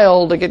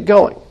while to get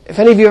going. If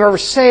any of you have ever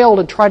sailed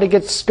and tried to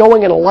get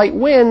going in a light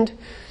wind,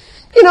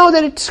 you know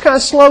that it's kind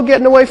of slow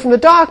getting away from the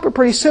dock, but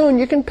pretty soon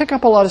you can pick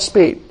up a lot of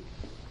speed.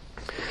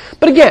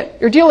 But again,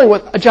 you're dealing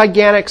with a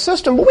gigantic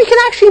system, but we can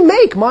actually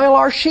make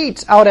mylar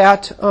sheets out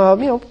at,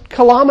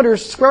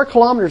 kilometers, square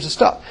kilometers of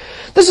stuff.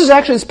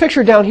 This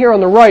picture down here on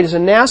the right is a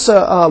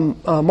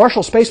NASA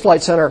Marshall Space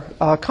Flight Center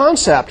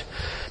concept.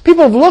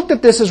 People have looked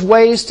at this as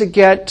ways to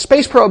get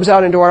space probes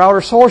out into our outer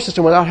solar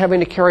system without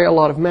having to carry a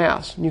lot of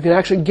mass. And you can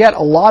actually get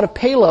a lot of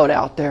payload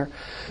out there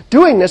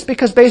doing this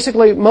because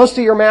basically most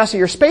of your mass of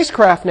your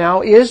spacecraft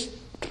now is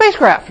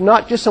spacecraft,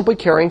 not just simply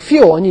carrying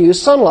fuel, and you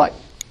use sunlight.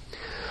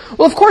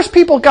 Well, of course,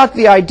 people got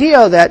the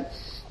idea that,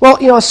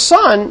 a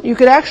sun, you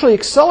could actually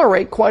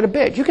accelerate quite a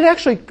bit. You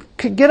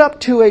could get up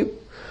to a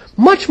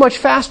much, much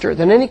faster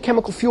than any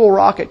chemical fuel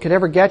rocket could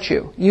ever get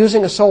you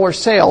using a solar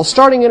sail,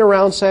 starting in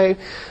around, say,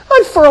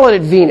 unfurl it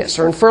at Venus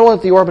or unfurl it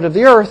at the orbit of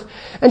the Earth,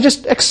 and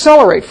just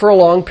accelerate for a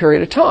long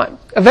period of time.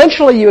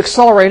 Eventually, you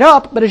accelerate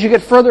up, but as you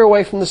get further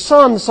away from the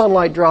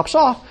sunlight drops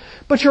off,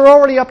 but you're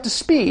already up to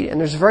speed, and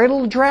there's very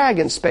little drag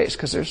in space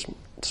because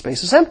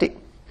space is empty.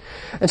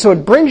 And so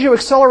it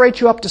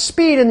accelerates you up to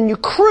speed, and then you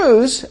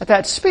cruise at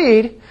that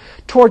speed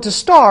towards a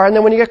star, and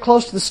then when you get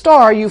close to the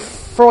star, you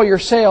furl your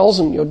sails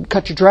and you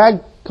cut your drag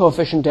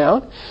coefficient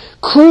down,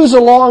 cruise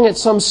along at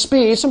some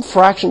speed, some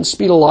fraction of the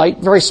speed of light,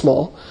 very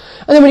small,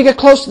 and then when you get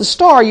close to the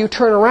star, you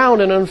turn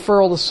around and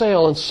unfurl the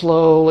sail and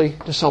slowly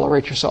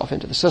decelerate yourself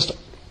into the system.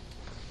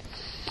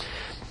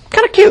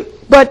 Kind of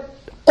cute, but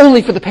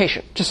only for the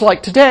patient. Just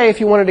like today, if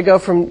you wanted to go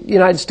from the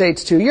United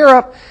States to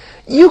Europe,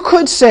 you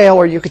could sail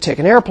or you could take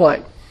an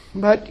airplane.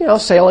 But,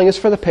 sailing is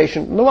for the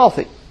patient and the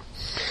wealthy.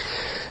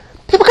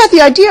 People got the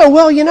idea,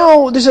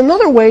 there's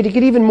another way to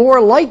get even more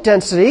light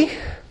density.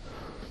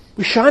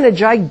 We shine a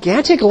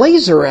gigantic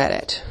laser at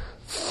it,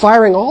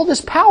 firing all this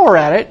power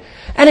at it,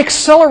 and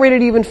accelerate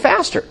it even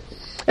faster.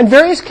 And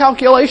various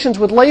calculations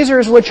with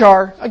lasers, which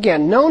are,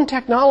 again, known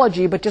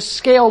technology, but just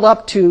scaled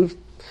up to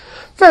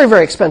very,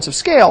 very expensive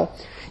scale,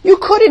 you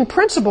could, in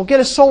principle, get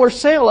a solar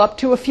sail up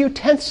to a few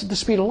tenths of the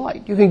speed of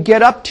light. You can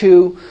get up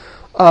to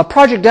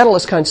Project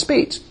Daedalus kind of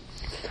speeds.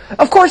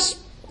 Of course,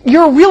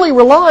 you're really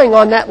relying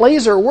on that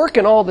laser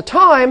working all the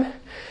time,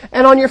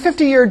 and on your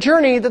 50-year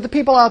journey that the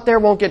people out there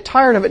won't get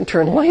tired of it and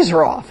turn the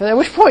laser off. And at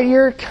which point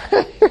you're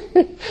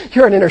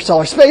in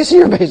interstellar space and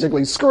you're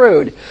basically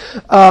screwed.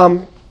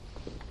 I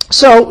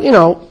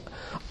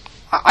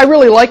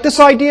really like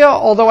this idea,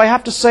 although I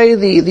have to say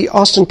the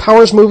Austin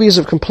Powers movies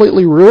have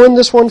completely ruined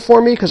this one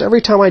for me, because every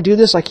time I do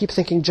this, I keep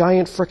thinking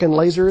giant frickin'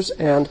 lasers,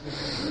 and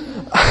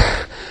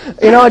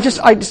I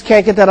just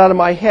can't get that out of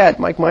my head.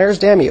 Mike Myers,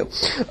 damn you.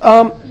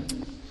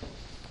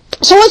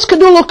 So let's do a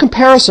little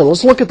comparison.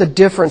 Let's look at the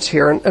difference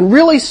here and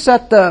really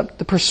set the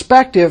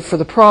perspective for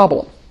the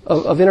problem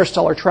of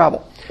interstellar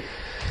travel.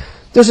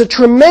 There's a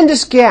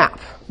tremendous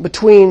gap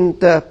between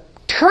the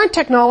current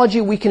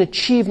technology we can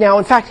achieve now,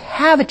 in fact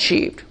have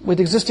achieved with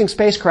existing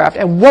spacecraft,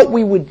 and what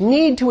we would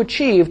need to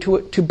achieve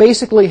to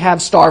basically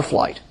have star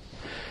flight.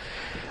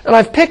 And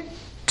I've picked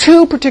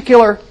two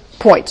particular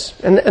points,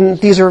 and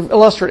these are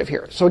illustrative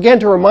here. So again,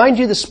 to remind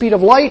you, the speed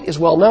of light is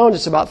well known.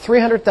 It's about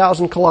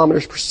 300,000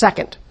 kilometers per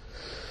second.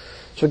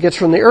 So it gets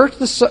from the Earth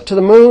to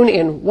the Moon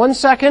in 1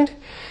 second,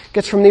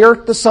 gets from the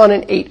Earth to the Sun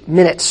in 8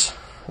 minutes.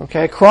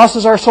 Okay,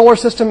 crosses our solar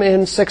system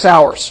in 6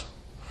 hours.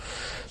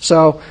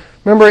 So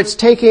Remember, it's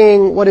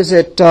taking,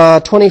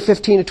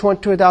 2015 to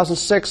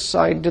 2006,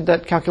 I did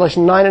that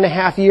calculation,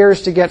 9.5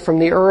 years to get from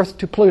the Earth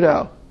to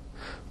Pluto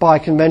by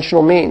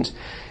conventional means.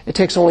 It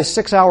takes only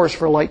 6 hours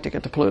for light to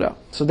get to Pluto.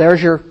 So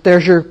there's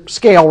your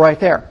scale right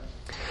there.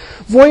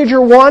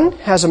 Voyager 1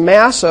 has a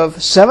mass of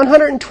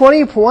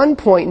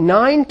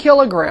 721.9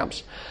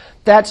 kilograms.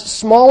 That's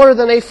smaller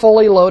than a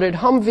fully loaded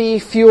Humvee,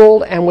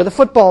 fueled, and with a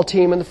football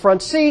team in the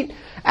front seat.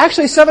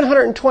 Actually,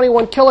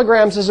 721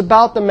 kilograms is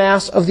about the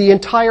mass of the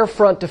entire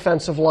front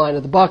defensive line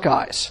of the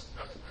Buckeyes.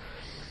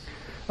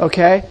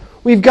 Okay?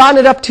 We've gotten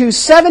it up to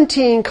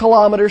 17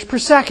 kilometers per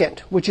second,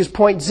 which is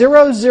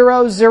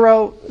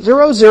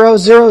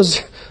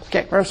 0.0000000.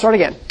 Okay, we're going to start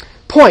again.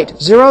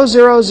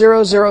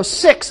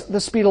 0.00006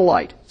 the speed of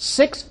light.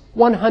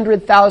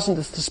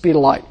 6/100,000th the speed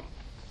of light.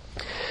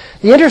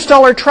 The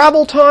interstellar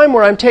travel time,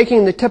 where I'm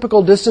taking the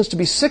typical distance to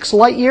be 6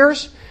 light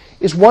years,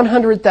 is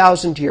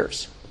 100,000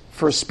 years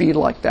for a speed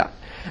like that.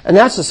 And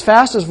that's as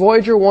fast as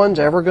Voyager 1's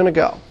ever going to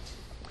go.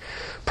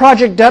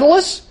 Project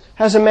Daedalus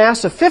has a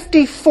mass of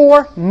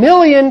 54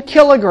 million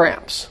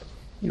kilograms.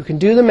 You can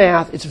do the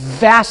math. It's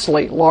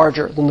vastly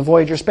larger than the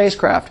Voyager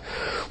spacecraft,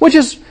 which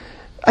is,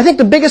 I think,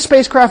 the biggest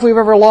spacecraft we've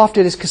ever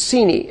lofted is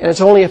Cassini, and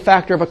it's only a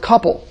factor of a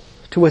couple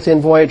to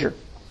within Voyager.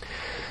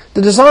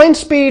 The design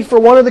speed for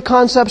one of the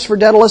concepts for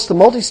Daedalus, the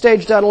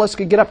multi-stage Daedalus,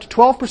 could get up to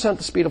 12%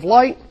 the speed of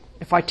light.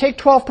 If I take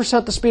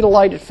 12% the speed of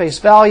light at face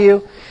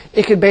value,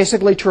 it could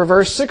basically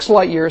traverse 6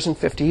 light years in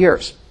 50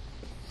 years.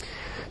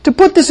 To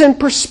put this in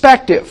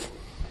perspective,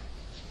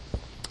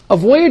 a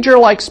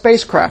Voyager-like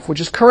spacecraft,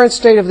 which is current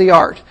state of the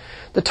art,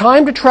 the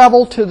time to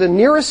travel to the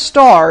nearest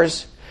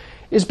stars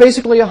is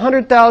basically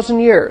 100,000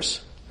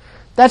 years.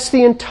 That's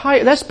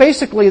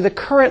basically the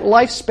current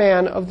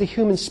lifespan of the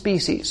human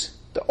species.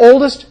 The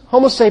oldest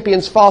Homo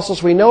sapiens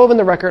fossils we know of in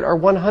the record are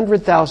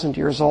 100,000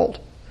 years old.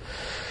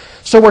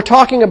 So we're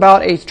talking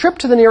about a trip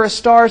to the nearest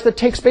stars that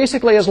takes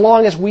basically as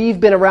long as we've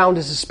been around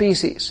as a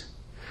species.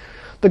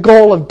 The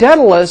goal of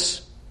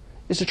Daedalus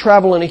is to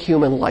travel in a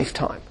human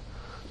lifetime,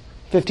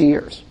 50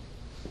 years.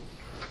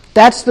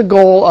 That's the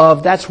goal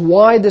that's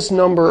why this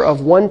number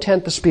of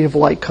 1/10 the speed of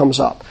light comes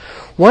up.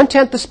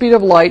 1/10 the speed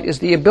of light is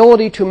the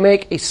ability to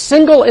make a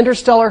single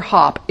interstellar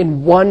hop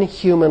in one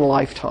human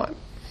lifetime.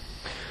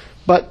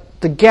 But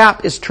the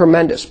gap is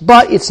tremendous,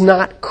 but it's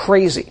not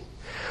crazy.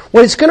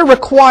 What it's going to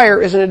require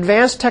is an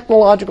advanced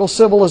technological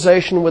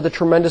civilization with a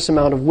tremendous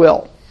amount of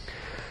will.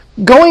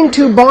 Going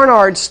to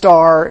Barnard's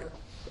star,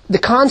 the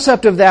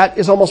concept of that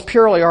is almost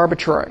purely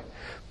arbitrary.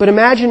 But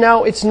imagine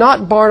now it's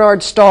not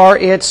Barnard's star,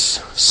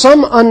 it's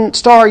some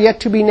star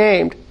yet to be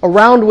named,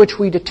 around which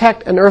we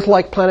detect an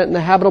Earth-like planet in the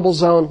habitable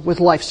zone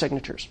with life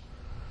signatures.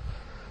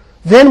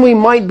 Then we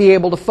might be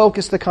able to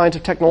focus the kinds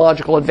of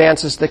technological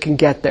advances that can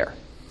get there.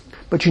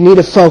 But you need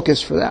a focus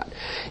for that.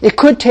 It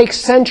could take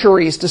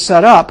centuries to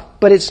set up,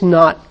 but it's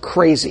not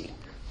crazy.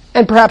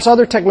 And perhaps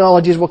other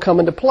technologies will come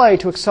into play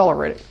to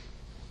accelerate it.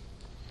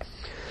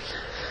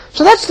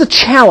 So that's the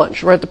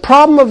challenge, right? The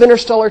problem of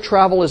interstellar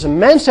travel is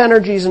immense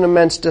energies and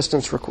immense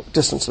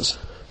distances.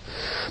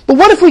 But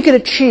what if we could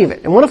achieve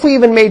it? And what if we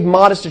even made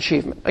modest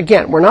achievement?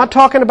 Again, we're not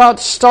talking about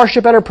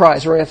Starship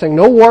Enterprise or anything.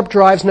 No warp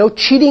drives, no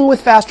cheating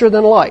with faster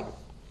than light.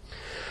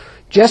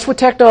 Just with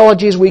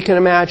technologies we can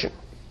imagine.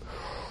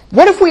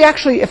 What if we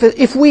actually,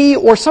 if we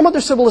or some other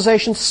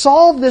civilization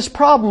solve this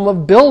problem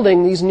of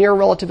building these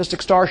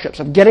near-relativistic starships,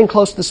 of getting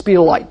close to the speed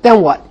of light,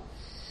 then what?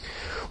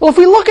 Well, if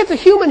we look at the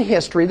human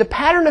history, the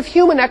pattern of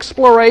human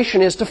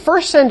exploration is to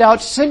first send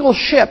out single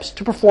ships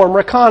to perform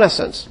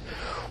reconnaissance.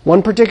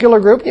 One particular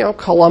group,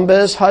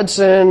 Columbus,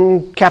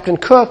 Hudson, Captain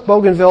Cook,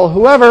 Bougainville,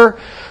 whoever,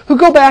 who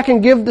go back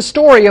and give the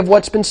story of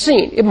what's been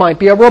seen. It might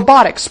be a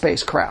robotic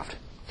spacecraft.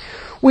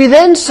 We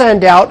then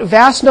send out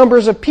vast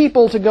numbers of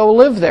people to go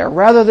live there,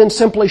 rather than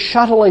simply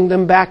shuttling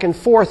them back and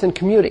forth and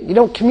commuting. You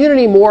don't commute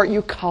anymore,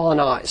 you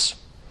colonize.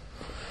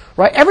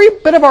 Right? Every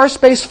bit of our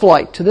space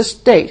flight to this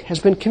date has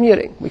been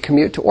commuting. We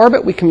commute to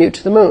orbit, we commute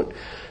to the moon.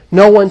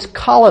 No one's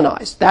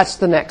colonized. That's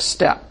the next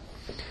step.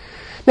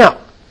 Now,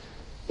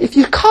 if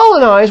you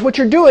colonize, what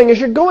you're doing is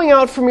you're going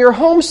out from your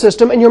home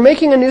system and you're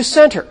making a new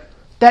center.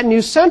 That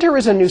new center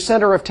is a new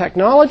center of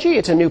technology.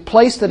 It's a new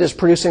place that is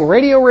producing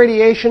radio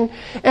radiation,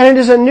 and it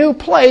is a new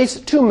place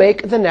to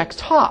make the next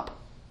hop.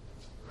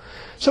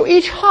 So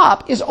each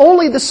hop is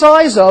only the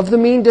size of the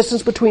mean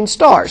distance between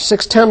stars,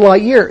 610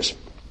 light years.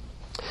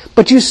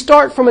 But you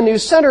start from a new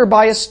center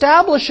by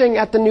establishing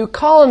at the new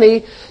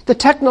colony the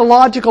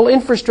technological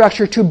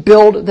infrastructure to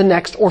build the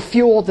next or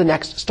fuel the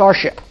next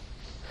starship.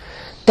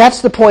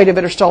 That's the point of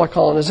interstellar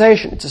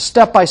colonization. It's a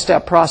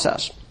step-by-step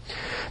process.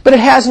 But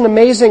it has an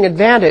amazing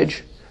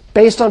advantage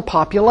based on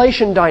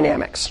population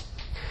dynamics.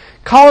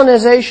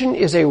 Colonization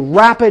is a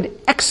rapid,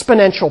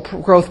 exponential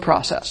growth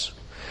process.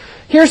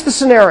 Here's the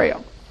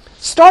scenario.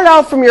 Start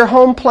out from your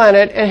home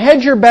planet and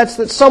hedge your bets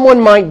that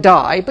someone might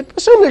die, but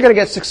assume they're going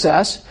to get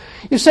success.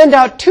 You send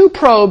out 2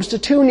 probes to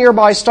 2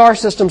 nearby star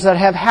systems that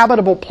have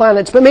habitable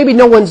planets, but maybe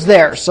no one's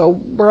there, so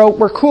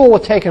we're cool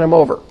with taking them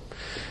over.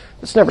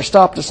 It's never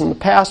stopped us in the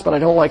past, but I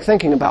don't like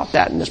thinking about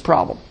that in this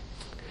problem.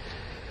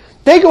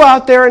 They go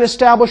out there and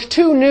establish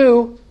 2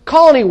 new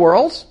colony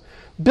worlds,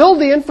 build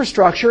the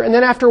infrastructure, and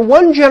then after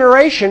 1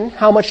 generation,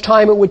 how much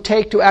time it would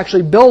take to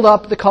actually build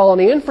up the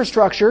colony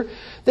infrastructure,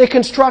 they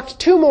construct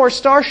 2 more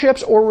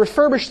starships or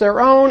refurbish their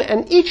own,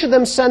 and each of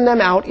them send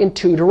them out in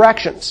 2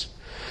 directions.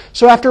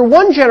 So after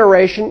 1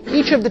 generation,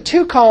 each of the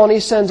 2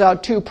 colonies sends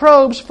out 2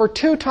 probes for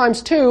 2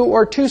 times 2,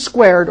 or 2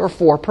 squared, or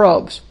 4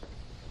 probes.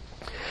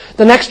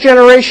 The next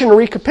generation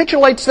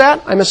recapitulates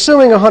that. I'm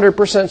assuming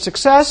 100%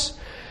 success.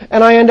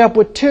 And I end up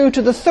with 2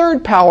 to the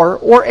 3rd power,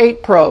 or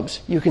 8 probes.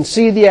 You can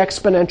see the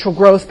exponential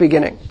growth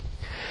beginning.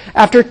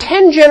 After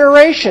 10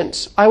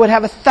 generations, I would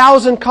have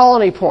 1,000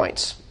 colony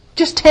points.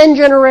 Just 10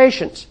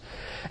 generations.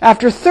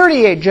 After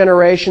 38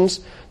 generations,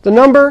 the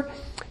number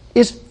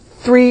is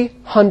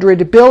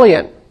 300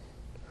 billion.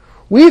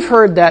 We've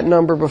heard that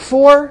number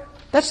before.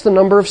 That's the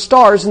number of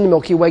stars in the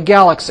Milky Way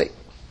galaxy.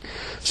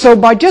 So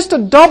by just a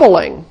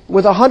doubling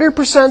with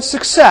 100%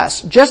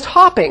 success, just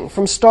hopping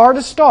from star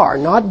to star,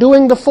 not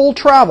doing the full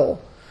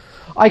travel,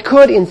 I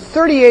could, in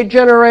 38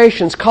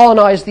 generations,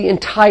 colonize the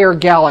entire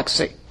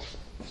galaxy.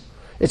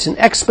 It's an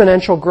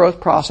exponential growth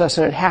process,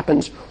 and it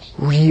happens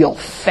real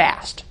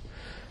fast.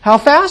 How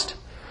fast?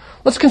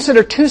 Let's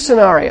consider 2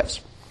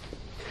 scenarios.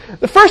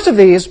 The first of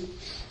these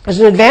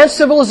is an advanced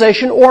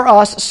civilization, or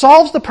us,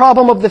 solves the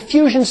problem of the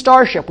fusion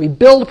starship. We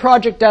build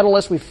Project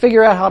Daedalus, we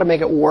figure out how to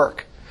make it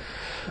work.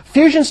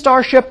 Fusion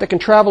starship that can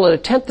travel at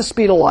 1/10 the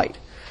speed of light.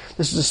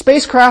 This is a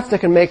spacecraft that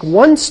can make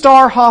 1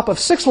 star hop of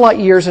 6 light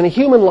years in a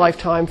human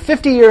lifetime,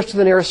 50 years to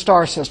the nearest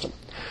star system.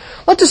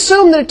 Let's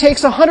assume that it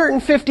takes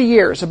 150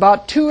 years,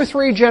 about 2 or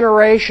 3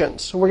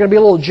 generations, so we're going to be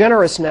a little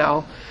generous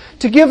now,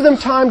 to give them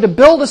time to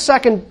build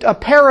a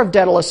pair of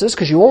Daedaluses,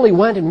 because you only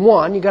went in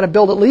 1. You've got to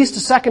build at least a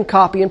 2nd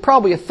copy and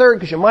probably a 3rd,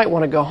 because you might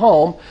want to go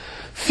home.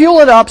 Fuel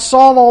it up,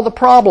 solve all the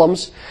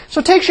problems. So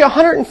it takes you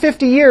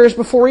 150 years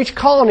before each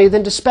colony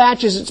then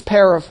dispatches its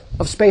pair of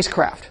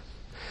spacecraft.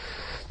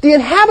 The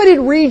inhabited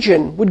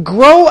region would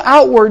grow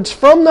outwards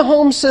from the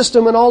home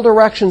system in all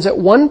directions at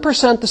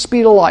 1% the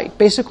speed of light,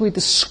 basically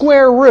the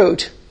square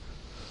root,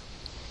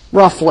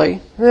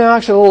 roughly.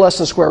 Actually a little less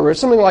than square root,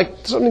 something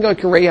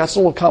like your radius. It's a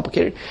little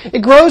complicated.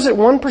 It grows at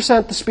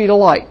 1% the speed of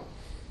light.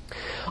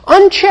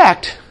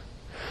 Unchecked,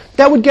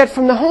 that would get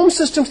from the home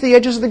system to the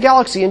edges of the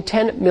galaxy in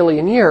 10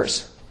 million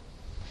years.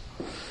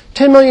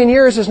 10 million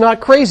years is not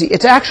crazy.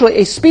 It's actually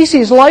a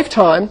species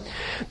lifetime.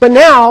 But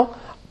now,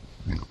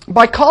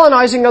 by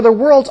colonizing other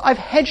worlds, I've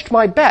hedged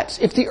my bets.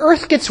 If the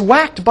Earth gets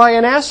whacked by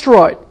an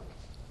asteroid,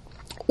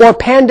 or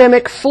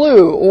pandemic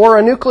flu, or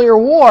a nuclear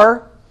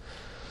war,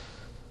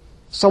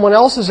 someone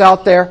else is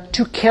out there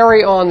to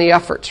carry on the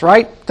efforts,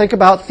 right? Think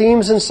about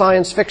themes in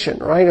science fiction,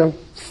 right?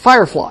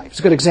 Firefly is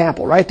a good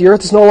example, right? The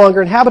Earth is no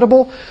longer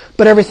inhabitable,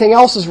 but everything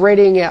else is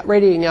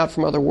radiating out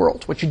from other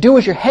worlds. What you do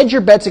is you hedge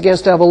your bets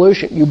against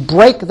evolution. You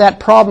break that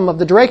problem of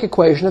the Drake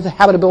equation of the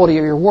habitability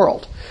of your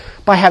world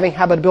by having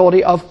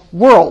habitability of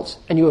worlds,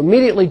 and you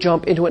immediately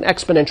jump into an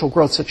exponential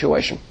growth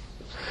situation.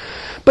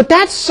 But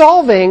that's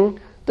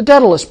solving the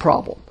Daedalus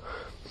problem.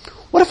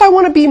 What if I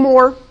want to be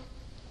more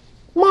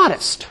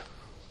modest?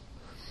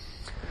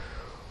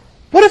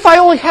 What if I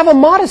only have a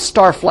modest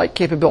starflight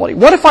capability?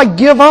 What if I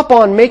give up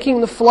on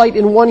making the flight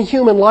in 1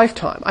 human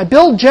lifetime? I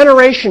build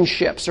generation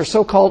ships, or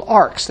so-called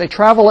arcs. They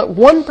travel at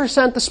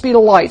 1% the speed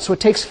of light, so it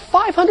takes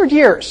 500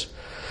 years.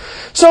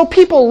 So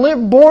people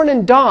live, born,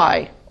 and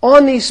die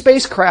on these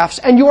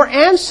spacecrafts, and your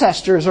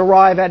ancestors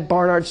arrive at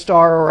Barnard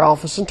Star or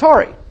Alpha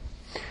Centauri.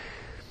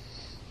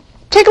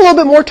 Take a little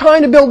bit more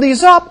time to build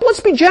these up.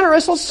 Let's be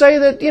generous. Let's say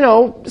that,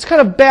 it's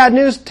kind of bad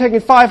news taking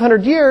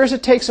 500 years.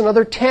 It takes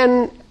another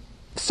 10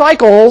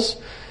 cycles,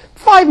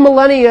 5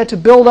 millennia to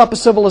build up a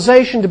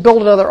civilization, to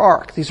build another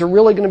arc. These are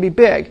really going to be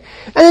big.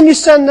 And then you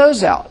send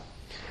those out.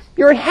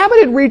 Your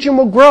inhabited region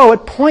will grow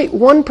at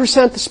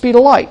 0.1% the speed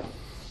of light.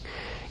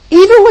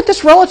 Even with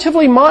this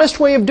relatively modest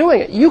way of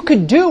doing it, you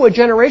could do a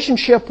generation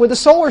ship with a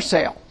solar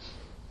sail.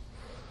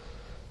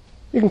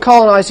 You can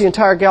colonize the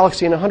entire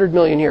galaxy in 100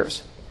 million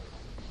years.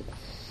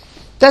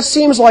 That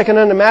seems like an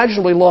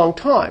unimaginably long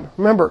time.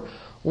 Remember,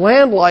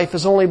 land life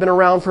has only been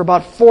around for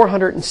about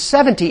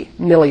 470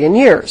 million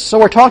years. So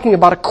we're talking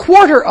about a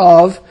quarter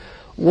of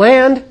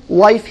land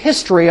life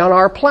history on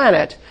our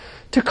planet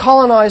to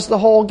colonize the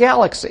whole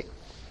galaxy.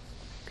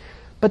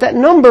 But that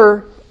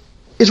number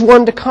is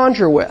one to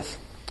conjure with.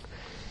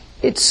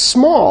 It's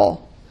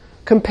small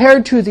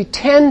compared to the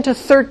 10 to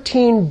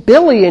 13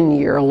 billion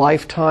year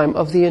lifetime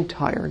of the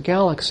entire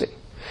galaxy.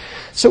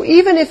 So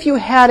even if you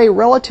had a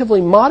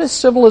relatively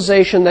modest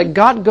civilization that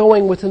got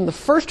going within the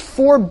first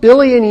 4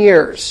 billion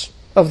years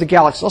of the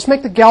galaxy, let's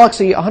make the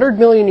galaxy 100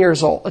 million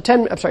years old,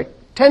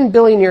 10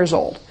 billion years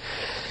old.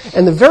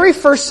 And the very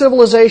first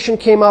civilization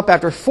came up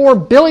after 4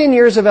 billion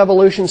years of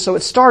evolution, so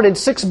it started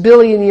 6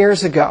 billion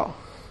years ago.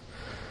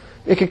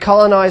 It could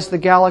colonize the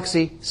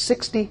galaxy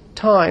 60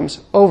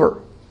 times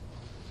over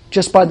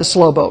just by the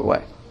slow boat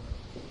way,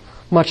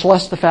 much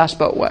less the fast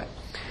boat way.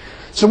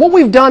 So what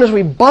we've done is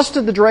we've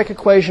busted the Drake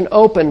equation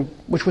open,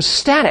 which was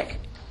static.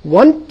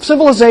 One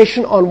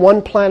civilization on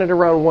one planet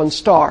around one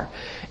star.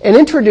 and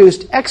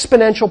introduced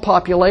exponential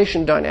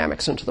population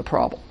dynamics into the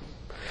problem.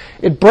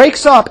 It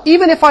breaks up,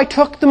 even if I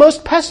took the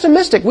most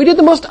pessimistic, we did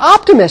the most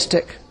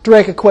optimistic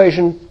Drake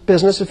equation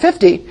business at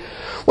 50.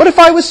 What if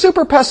I was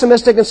super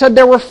pessimistic and said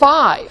there were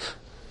 5?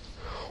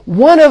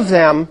 One of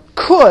them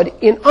could,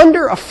 in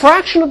under a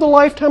fraction of the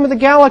lifetime of the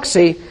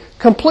galaxy,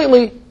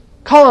 completely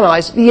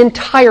colonize the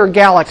entire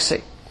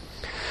galaxy.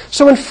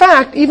 So in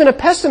fact, even a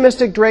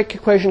pessimistic Drake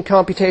equation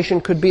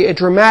computation could be a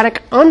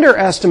dramatic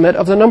underestimate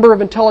of the number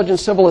of intelligent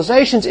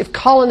civilizations if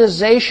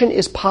colonization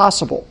is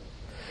possible.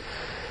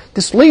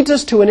 This leads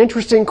us to an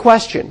interesting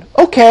question.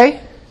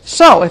 Okay,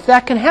 so if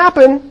that can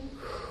happen,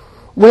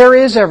 where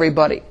is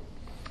everybody?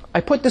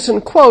 I put this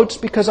in quotes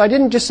because I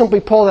didn't just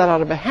simply pull that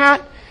out of a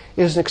hat.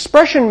 It is an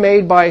expression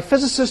made by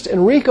physicist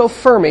Enrico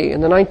Fermi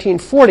in the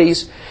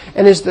 1940s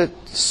and is the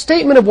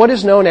statement of what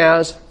is known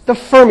as the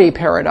Fermi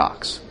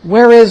paradox.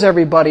 Where is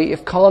everybody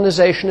if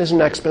colonization is an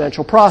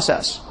exponential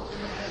process?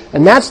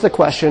 And that's the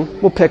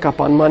question we'll pick up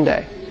on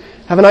Monday.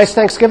 Have a nice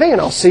Thanksgiving,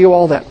 and I'll see you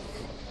all then.